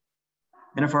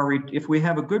 And if we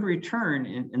have a good return,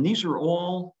 and these are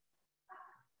all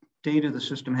data the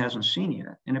system hasn't seen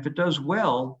yet, and if it does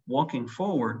well walking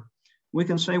forward, we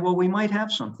can say, well, we might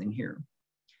have something here.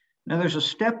 Now, there's a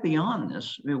step beyond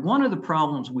this. I mean, one of the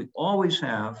problems we always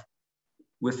have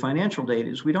with financial data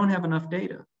is we don't have enough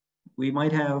data. We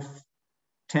might have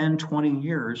 10, 20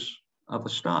 years of a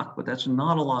stock, but that's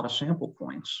not a lot of sample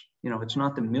points. You know, it's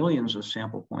not the millions of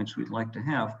sample points we'd like to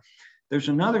have. There's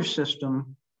another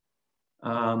system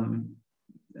I'm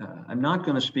not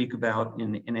going to speak about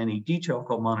in any detail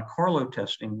called Monte Carlo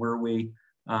testing, where we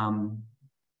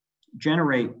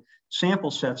generate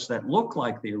sample sets that look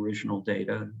like the original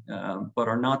data, but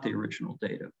are not the original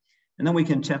data. And then we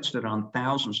can test it on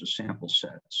thousands of sample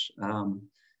sets.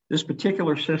 This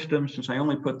particular system, since I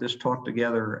only put this talk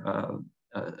together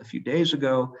a few days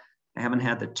ago, I haven't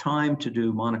had the time to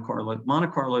do Monte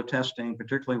Carlo testing,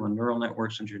 particularly when neural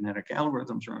networks and genetic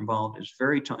algorithms are involved, is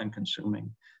very time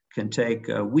consuming, can take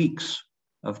weeks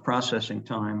of processing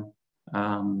time.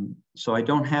 So I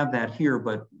don't have that here,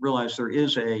 but realize there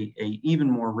is a even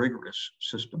more rigorous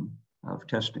system of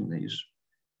testing these.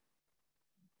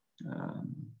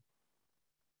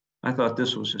 I thought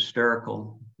this was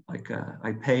hysterical. Like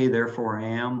I pay, therefore I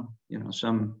am. You know,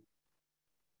 some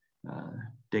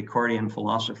Descartesian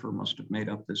philosopher must have made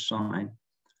up this sign,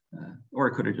 or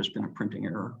it could have just been a printing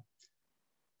error.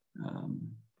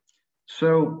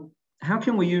 So how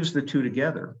can we use the two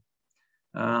together?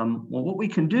 Well, what we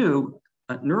can do,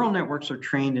 neural networks are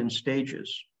trained in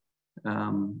stages,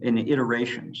 in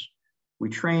iterations. We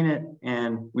train it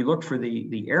and we look for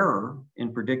the error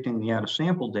in predicting the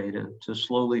out-of-sample data to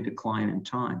slowly decline in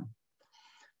time.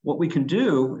 What we can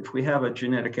do, if we have a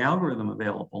genetic algorithm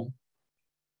available,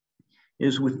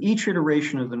 is with each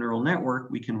iteration of the neural network,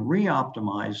 we can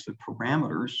re-optimize the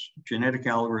parameters. Genetic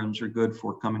algorithms are good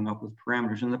for coming up with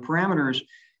parameters. And the parameters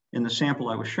in the sample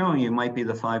I was showing you might be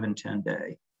the 5 and 10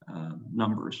 day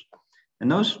numbers.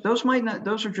 And those might not,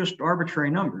 those are just arbitrary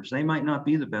numbers. They might not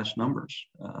be the best numbers.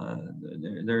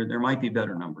 There might be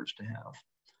better numbers to have.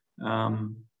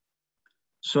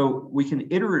 So we can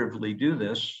iteratively do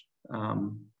this,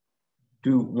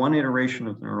 do one iteration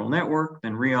of the neural network,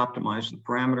 then re-optimize the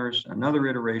parameters, another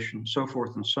iteration, so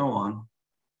forth and so on.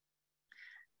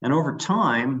 And over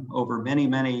time, over many,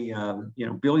 many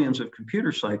billions of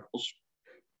computer cycles,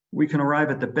 we can arrive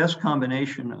at the best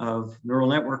combination of neural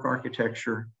network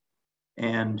architecture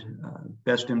and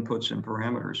best inputs and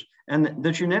parameters. And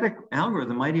the genetic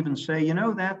algorithm might even say, you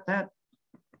know, that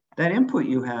input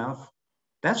you have,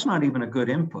 that's not even a good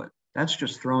input. That's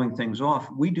just throwing things off.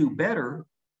 We do better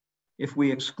if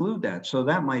we exclude that. So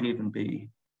that might even be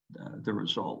the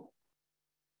result.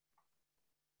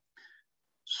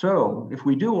 So if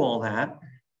we do all that,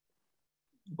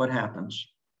 what happens?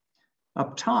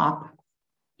 Up top,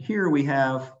 here we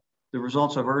have the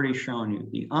results I've already shown you,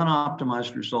 the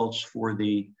unoptimized results for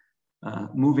the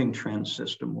moving trend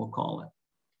system, we'll call it.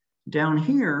 Down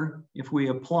here, if we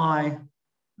apply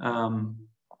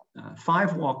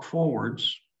 5 walk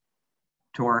forwards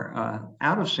to our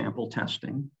out-of-sample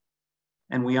testing,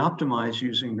 and we optimize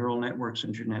using neural networks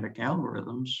and genetic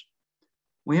algorithms,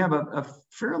 we have a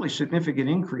fairly significant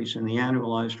increase in the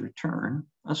annualized return,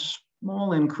 a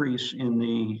small increase in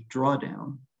the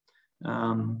drawdown.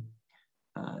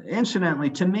 Incidentally,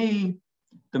 to me,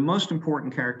 the most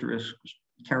important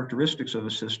characteristics of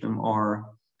a system are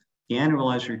the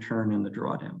annualized return and the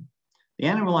drawdown. The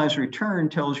annualized return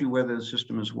tells you whether the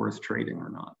system is worth trading or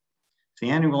not. If the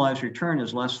annualized return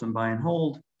is less than buy and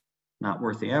hold, not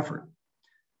worth the effort.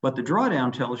 But the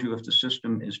drawdown tells you if the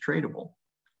system is tradable.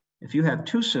 If you have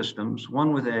two systems,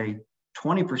 one with a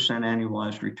 20%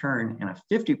 annualized return and a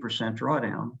 50%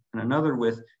 drawdown, and another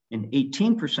with an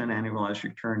 18% annualized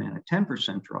return and a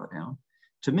 10% drawdown,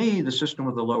 to me, the system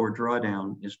with a lower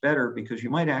drawdown is better because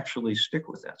you might actually stick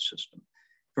with that system.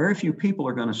 Very few people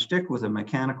are going to stick with a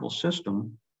mechanical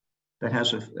system that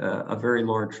has a very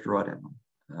large drawdown.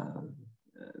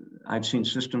 I've seen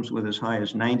systems with as high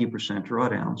as 90%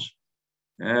 drawdowns.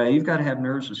 You've got to have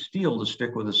nerves of steel to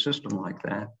stick with a system like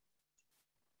that.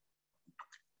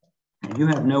 And you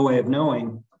have no way of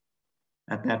knowing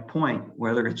at that point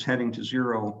whether it's heading to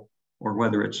zero or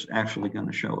whether it's actually going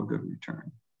to show a good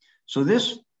return. So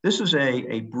this is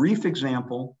a brief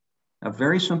example, a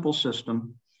very simple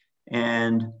system.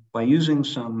 And by using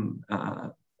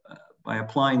by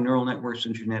applying neural networks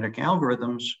and genetic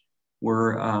algorithms,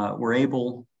 we're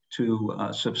able to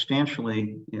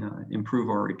substantially improve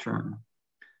our return.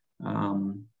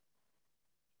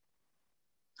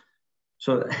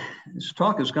 So this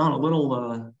talk has gone a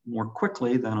little more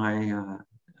quickly than I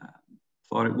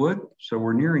thought it would. So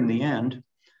we're nearing the end.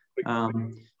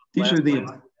 These are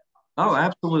the, oh,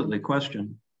 absolutely,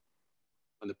 question.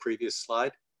 On the previous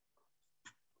slide?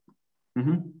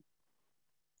 Mm-hmm.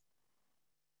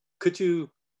 Could you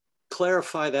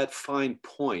clarify that fine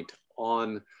point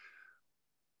on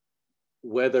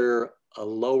whether a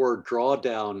lower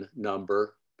drawdown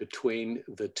number between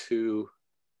the two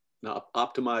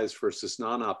optimized versus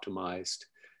non-optimized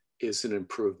is an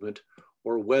improvement,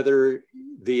 or whether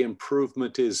the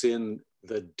improvement is in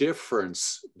the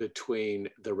difference between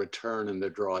the return and the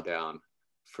drawdown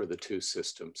for the two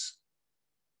systems?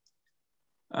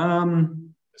 The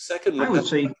second one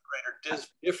has a greater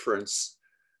difference.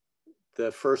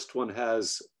 The first one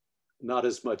has not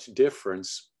as much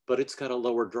difference, but it's got a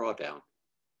lower drawdown.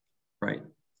 Right.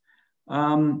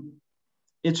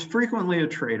 It's frequently a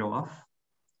trade-off.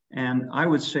 And I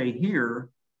would say here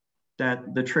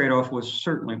that the trade-off was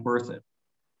certainly worth it.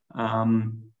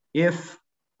 If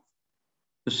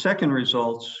the second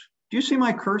results, do you see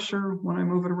my cursor when I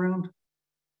move it around?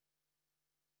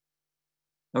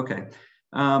 Okay.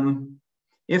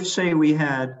 If, say, we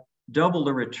had double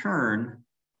the return,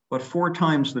 but 4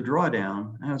 times the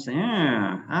drawdown, I would say,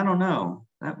 I don't know.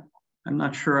 I'm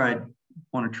not sure I'd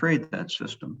want to trade that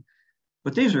system.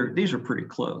 But these are pretty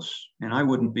close, and I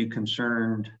wouldn't be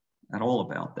concerned at all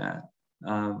about that.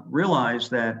 Realize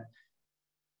that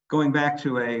going back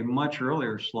to a much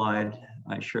earlier slide,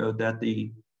 I showed that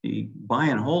the buy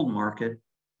and hold market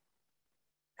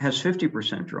has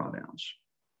 50% drawdowns.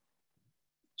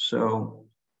 So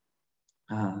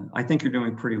I think you're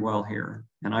doing pretty well here,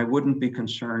 and I wouldn't be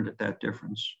concerned at that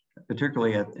difference,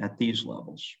 particularly at these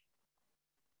levels.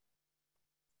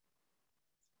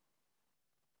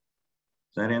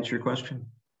 Does that answer your question?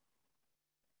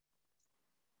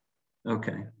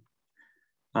 Okay.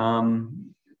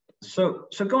 So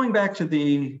going back to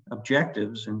the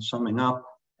objectives and summing up,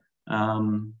 I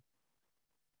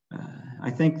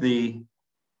think the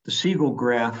Siegel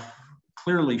graph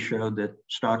clearly showed that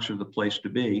stocks are the place to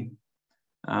be.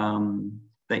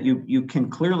 That you can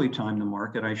clearly time the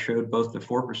market. I showed both the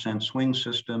 4% swing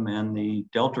system and the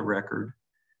delta record.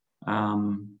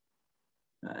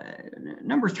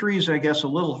 Number three is, I guess, a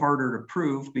little harder to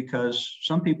prove because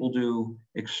some people do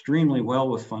extremely well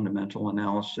with fundamental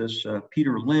analysis.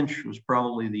 Peter Lynch was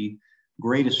probably the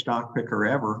greatest stock picker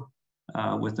ever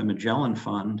with the Magellan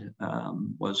Fund,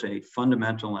 was a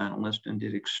fundamental analyst and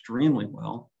did extremely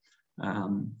well.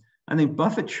 I think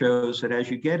Buffett shows that as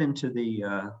you get into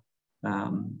the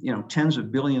tens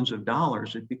of billions of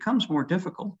dollars, it becomes more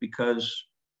difficult because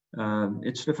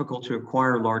it's difficult to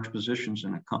acquire large positions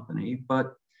in a company.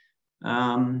 But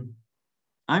I'm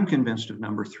convinced of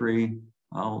number three.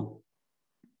 I'll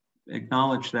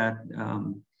acknowledge that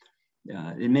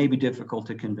it may be difficult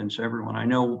to convince everyone. I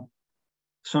know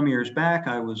some years back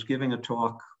I was giving a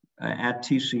talk at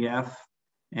TCF,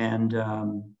 and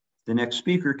the next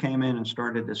speaker came in and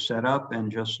started to set up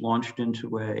and just launched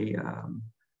into a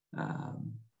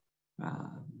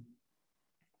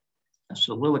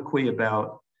soliloquy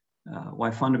about why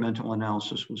fundamental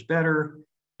analysis was better.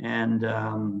 And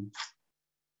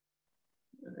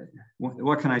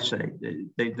what can I say?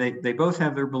 They both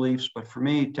have their beliefs, but for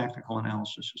me, technical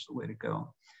analysis is the way to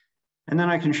go. And then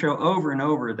I can show over and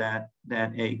over that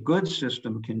a good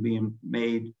system can be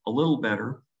made a little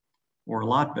better or a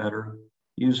lot better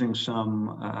using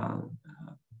some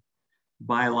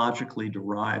biologically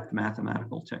derived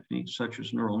mathematical techniques such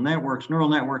as neural networks. Neural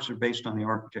networks are based on the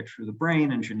architecture of the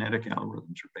brain, and genetic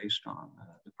algorithms are based on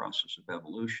the process of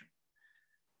evolution.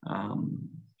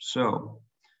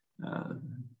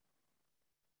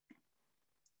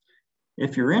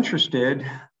 If you're interested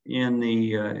in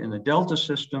the Delta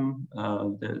system,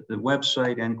 the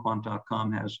website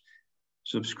nquant.com has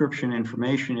subscription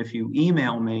information. If you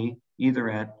email me either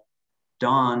at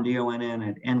Don, D-O-N-N,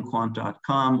 at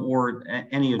nquant.com or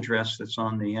any address that's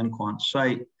on the nquant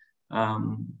site,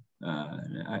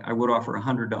 I would offer a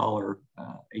 $100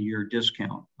 a year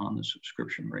discount on the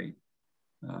subscription rate.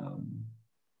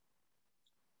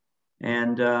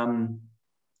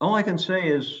 All I can say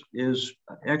is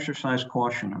exercise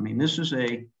caution. I mean, this is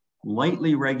a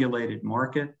lightly regulated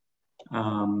market,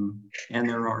 and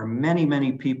there are many,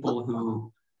 many people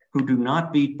who do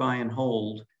not beat, buy, and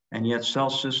hold, and yet sell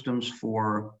systems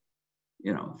for,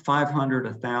 $500,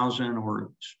 $1,000,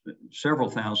 or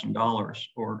several $1,000s,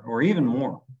 or even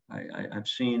more. I've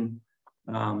seen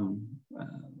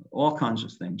all kinds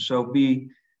of things. So be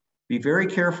very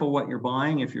careful what you're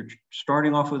buying. If you're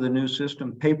starting off with a new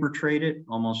system, paper trade it.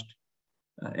 Almost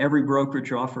every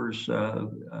brokerage offers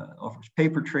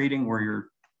paper trading, where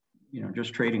you're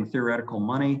just trading theoretical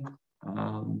money.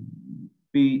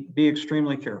 Be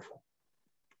extremely careful.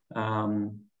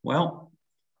 Well,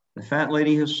 the fat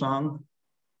lady has sung,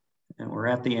 and we're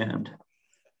at the end.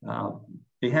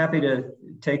 Be happy to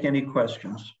take any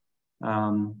questions.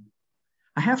 I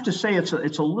have to say it's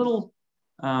a little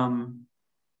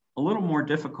more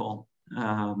difficult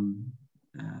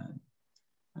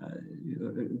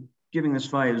giving this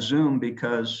via Zoom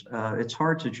because it's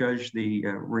hard to judge the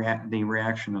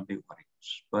reaction of the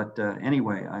audience. But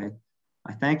anyway, I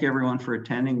thank everyone for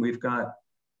attending. We've got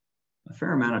a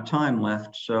fair amount of time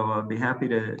left, so I'll be happy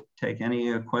to take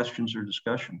any questions or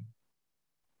discussion.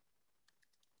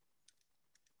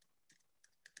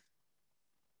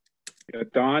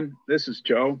 Don, this is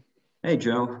Joe. Hey,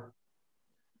 Joe.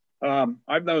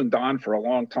 I've known Don for a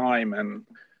long time, and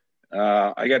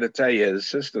I got to tell you, his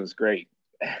system's great.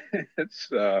 It's,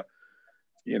 I've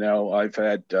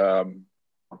had, the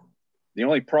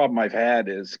only problem I've had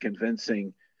is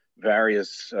convincing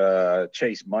various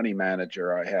Chase money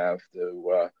manager I have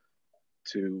to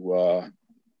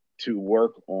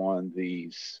work on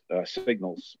these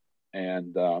signals,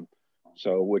 and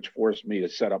so which forced me to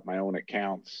set up my own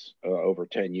accounts over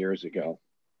 10 years ago.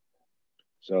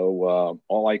 So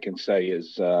all I can say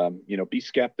is, be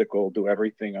skeptical, do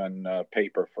everything on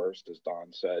paper first, as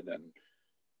Don said,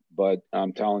 but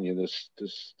I'm telling you, this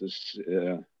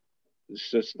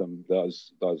system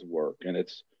does work, and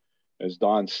it's, as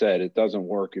Don said, it doesn't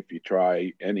work if you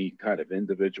try any kind of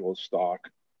individual stock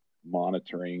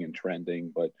monitoring and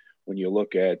trending. But when you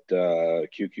look at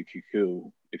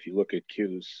QQQQ, if you look at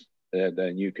Qs,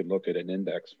 then you can look at an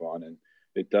index fund, and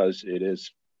it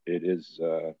is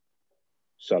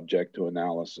subject to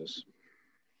analysis.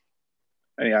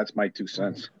 Hey, that's my 2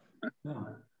 cents.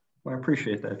 Well, I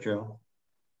appreciate that, Joe.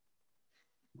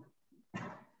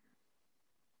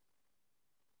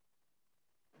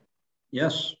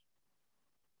 Yes.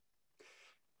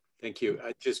 Thank you.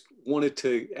 I just wanted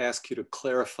to ask you to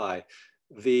clarify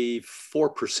the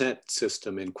 4%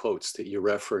 system in quotes that you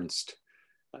referenced.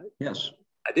 Yes.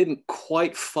 I didn't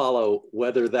quite follow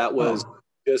whether that was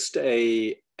just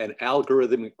an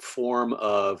algorithmic form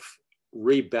of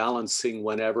rebalancing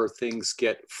whenever things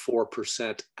get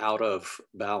 4% out of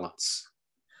balance.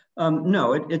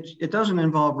 No, it doesn't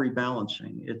involve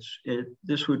rebalancing.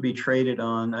 This would be traded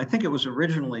on, I think it was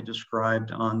originally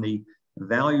described on the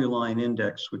value line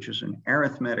index, which is an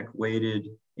arithmetic weighted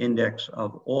index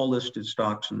of all listed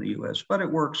stocks in the US, but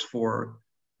it works for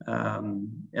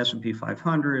S&P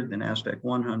 500, the NASDAQ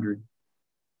 100.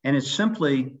 And it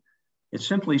simply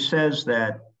says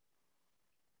that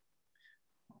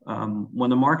when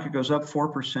the market goes up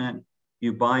 4%,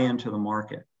 you buy into the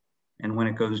market. And when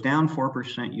it goes down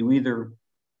 4%, you either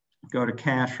go to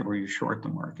cash or you short the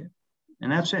market.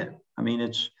 And that's it. I mean,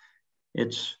 it's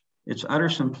utter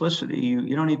simplicity.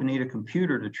 You don't even need a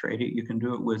computer to trade it. You can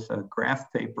do it with a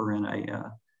graph paper and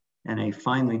a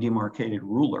finely demarcated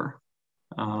ruler.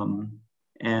 And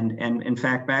in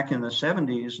fact, back in the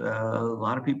 70s, a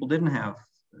lot of people didn't have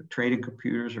trading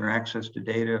computers or access to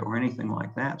data or anything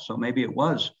like that. So maybe it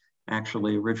was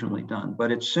actually originally done,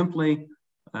 but it's simply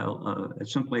a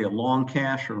long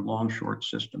cash or long short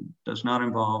system. It does not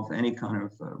involve any kind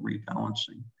of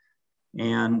rebalancing.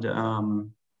 And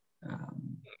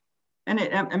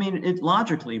it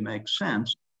logically makes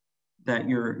sense that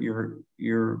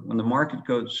when the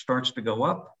market starts to go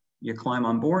up, you climb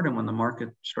on board, and when the market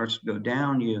starts to go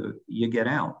down, you get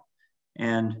out.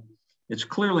 And it's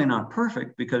clearly not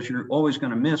perfect because you're always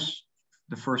going to miss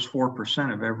the first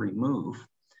 4% of every move.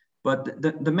 But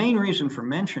the main reason for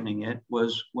mentioning it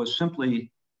was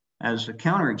simply as a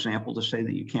counterexample to say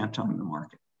that you can't time the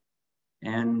market.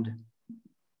 And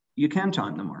you can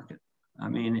time the market. I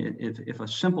mean, if a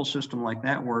simple system like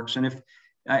that works, and if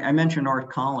I mentioned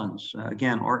Art Collins,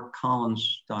 again,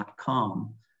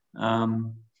 artcollins.com,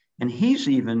 and he's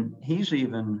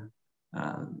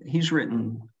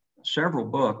written several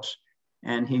books,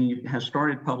 and he has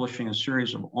started publishing a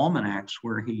series of almanacs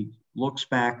where he looks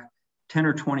back 10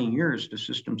 or 20 years to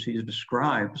systems he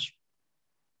describes.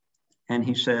 And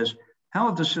he says, how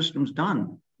have the systems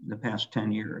done the past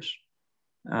 10 years?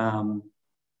 And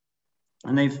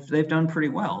they've done pretty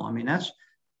well. I mean, that's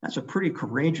a pretty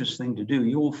courageous thing to do.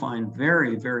 You will find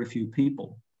very, very few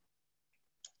people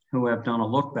who have done a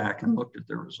look back and looked at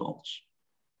their results.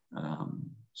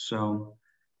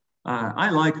 I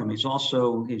like him. He's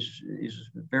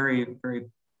very, very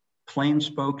plain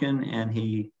spoken, and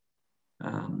he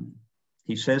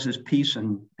says his piece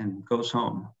and goes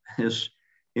home.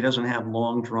 He doesn't have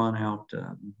long drawn out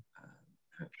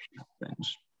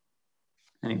things.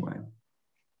 Anyway,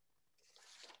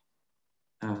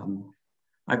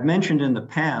 I've mentioned in the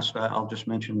past, I'll just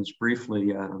mention this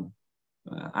briefly.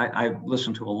 I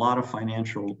listened to a lot of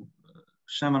financial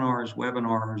seminars,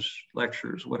 webinars,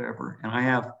 lectures, whatever. And I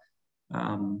have,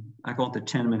 I call it the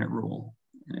 10-minute rule.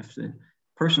 And if the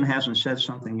person hasn't said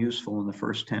something useful in the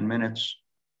first 10 minutes,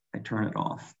 I turn it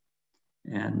off.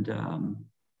 And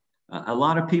a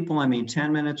lot of people,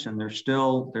 10 minutes, and they're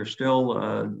still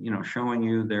showing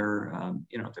you their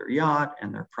yacht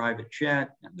and their private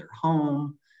jet and their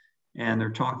home. And they're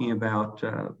talking about,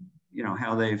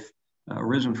 how they've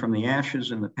risen from the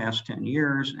ashes in the past 10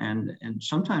 years. And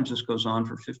sometimes this goes on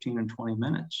for 15 and 20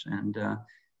 minutes. And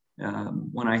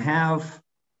when I have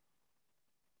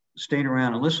stayed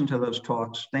around and listened to those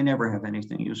talks, they never have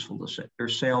anything useful to say. They're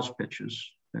sales pitches.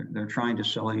 They're trying to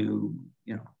sell you,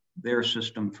 their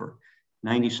system for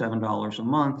 $97 a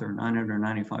month or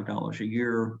 $995 a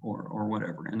year or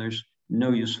whatever. And there's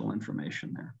no useful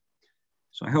information there.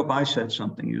 So I hope I said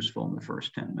something useful in the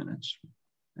first 10 minutes.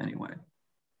 Anyway.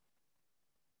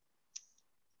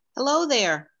 Hello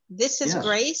there. This is Yes.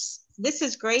 Grace. This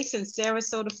is Grace in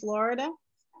Sarasota, Florida.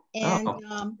 And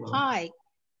hi.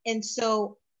 And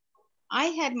so I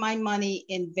had my money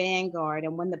in Vanguard.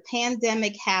 And when the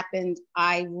pandemic happened,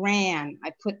 I ran.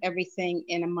 I put everything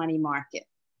in a money market.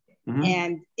 Mm-hmm.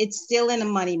 And it's still in a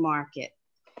money market.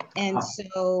 And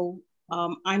so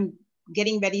I'm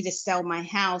getting ready to sell my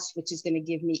house, which is going to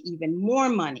give me even more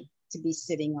money to be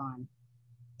sitting on.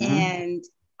 Mm-hmm. And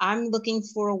I'm looking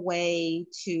for a way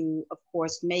to, of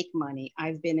course, make money.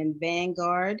 I've been in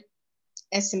Vanguard,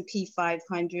 S&P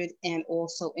 500, and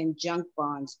also in junk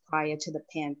bonds prior to the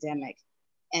pandemic,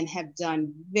 and have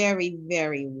done very,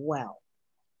 very well.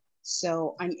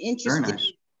 So I'm interested. Very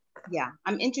nice. Yeah,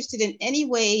 I'm interested in any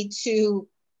way to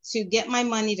get my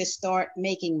money to start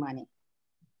making money.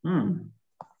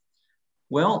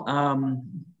 Well,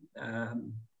 I'm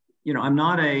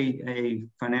not a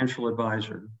financial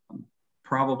advisor. I'm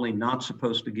probably not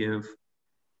supposed to give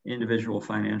individual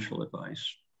financial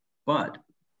advice. But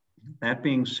that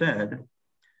being said,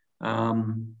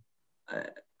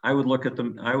 I would look at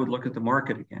the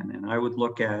market again, and I would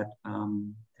look at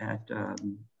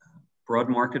broad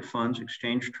market funds,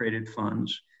 exchange traded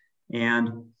funds,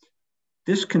 and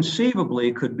this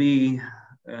conceivably could be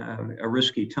a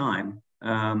risky time.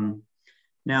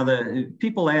 Now, the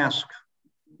people ask,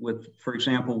 for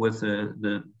example, with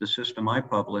the system I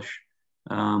publish,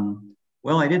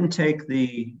 well, I didn't take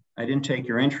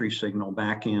your entry signal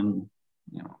back in,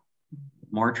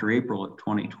 March or April of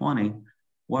 2020.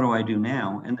 What do I do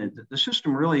now? And the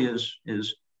system really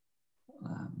is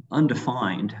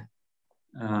undefined,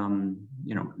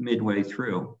 midway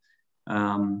through.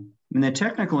 And the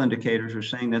technical indicators are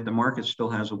saying that the market still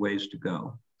has a ways to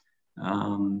go.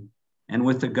 And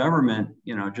with the government,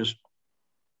 just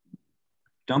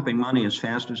dumping money as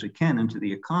fast as it can into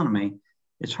the economy,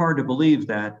 it's hard to believe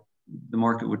that the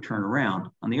market would turn around.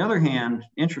 On the other hand,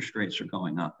 interest rates are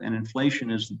going up, and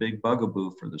inflation is the big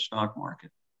bugaboo for the stock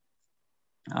market.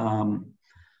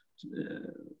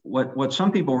 What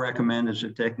some people recommend is a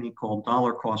technique called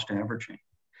dollar cost averaging.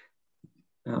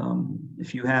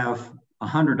 If you have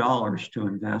 $100 to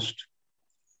invest,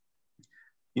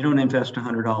 you don't invest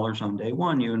 $100 on day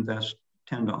one, you invest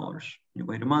 $10. You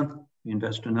wait a month, you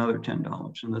invest another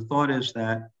 $10. And the thought is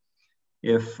that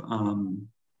if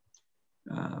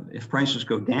prices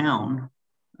go down,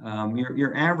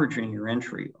 you're averaging your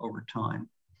entry over time.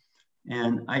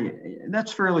 And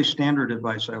that's fairly standard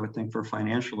advice, I would think, for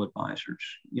financial advisors.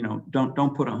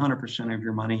 Don't put 100% of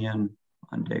your money in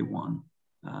on day one.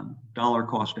 Dollar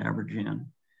cost average in.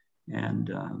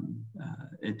 And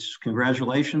it's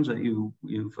congratulations that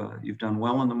you've done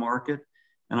well in the market,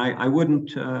 and I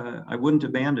wouldn't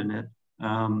abandon it.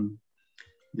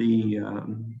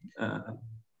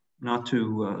 Not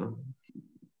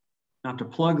to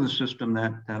plug the system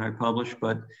that I published,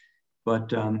 but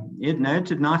it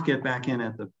did not get back in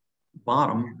at the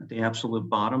bottom, at the absolute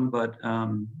bottom, but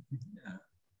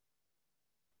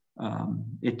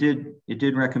it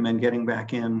did recommend getting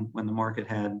back in when the market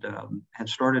had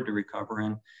started to recover.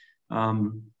 And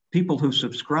people who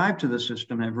subscribe to the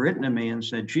system have written to me and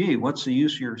said, "Gee, what's the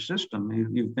use of your system?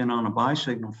 You've been on a buy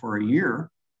signal for a year."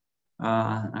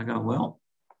 I go, "Well,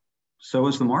 so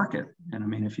is the market." And I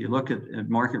mean, if you look at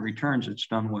market returns, it's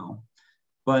done well.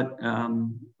 But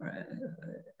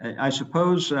I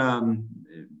suppose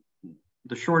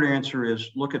the short answer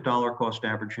is look at dollar cost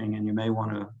averaging, and you may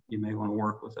want to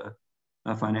work with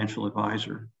a financial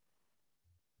advisor.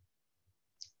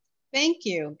 Thank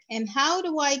you. And how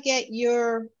do I get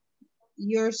your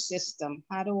system?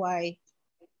 How do I?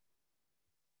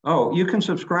 Oh, you can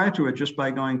subscribe to it just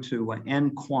by going to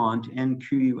NQuant,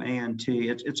 N-Q-U-A-N-T.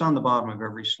 It's on the bottom of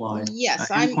every slide. Yes,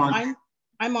 I'm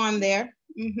on there.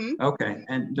 Mm-hmm. Okay,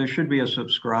 and there should be a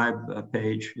subscribe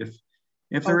page. If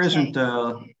there Okay. isn't,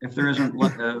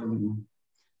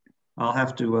 I'll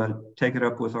have to take it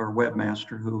up with our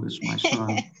webmaster, who is my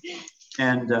son.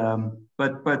 And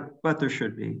but there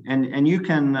should be, and you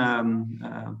can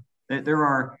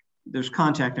there's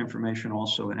contact information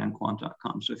also at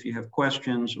nquant.com. So if you have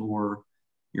questions or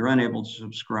you're unable to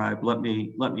subscribe, let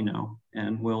me know,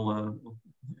 and we'll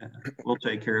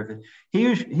take care of it.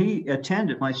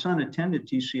 My son attended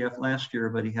TCF last year,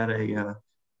 but he had a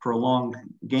prolonged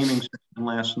gaming session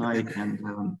last night,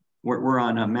 and we're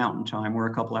on a mountain time.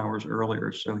 We're a couple hours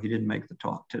earlier, so he didn't make the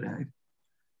talk today.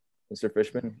 Mr.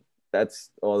 Fishman, that's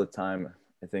all the time.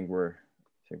 I think we're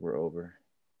over.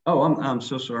 Oh, I'm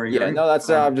so sorry. Yeah, no, that's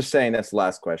I'm just saying that's the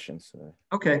last question. So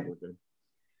okay.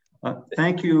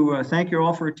 Thank you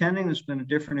all for attending. It's been a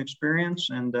different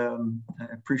experience, and I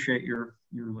appreciate your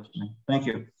listening. Thank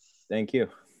you. Thank you.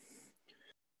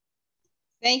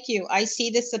 Thank you. I see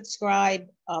the subscribe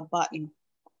button.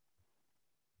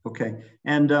 Okay,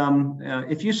 and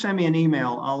if you send me an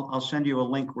email, I'll send you a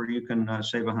link where you can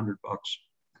save $100.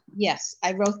 Yes,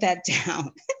 I wrote that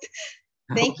down.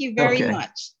 Thank you very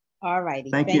much. All righty.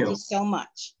 Thank you so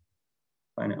much.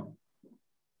 Bye now.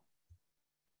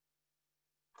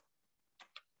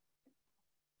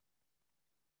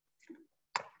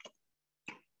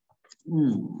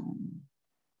 Hmm.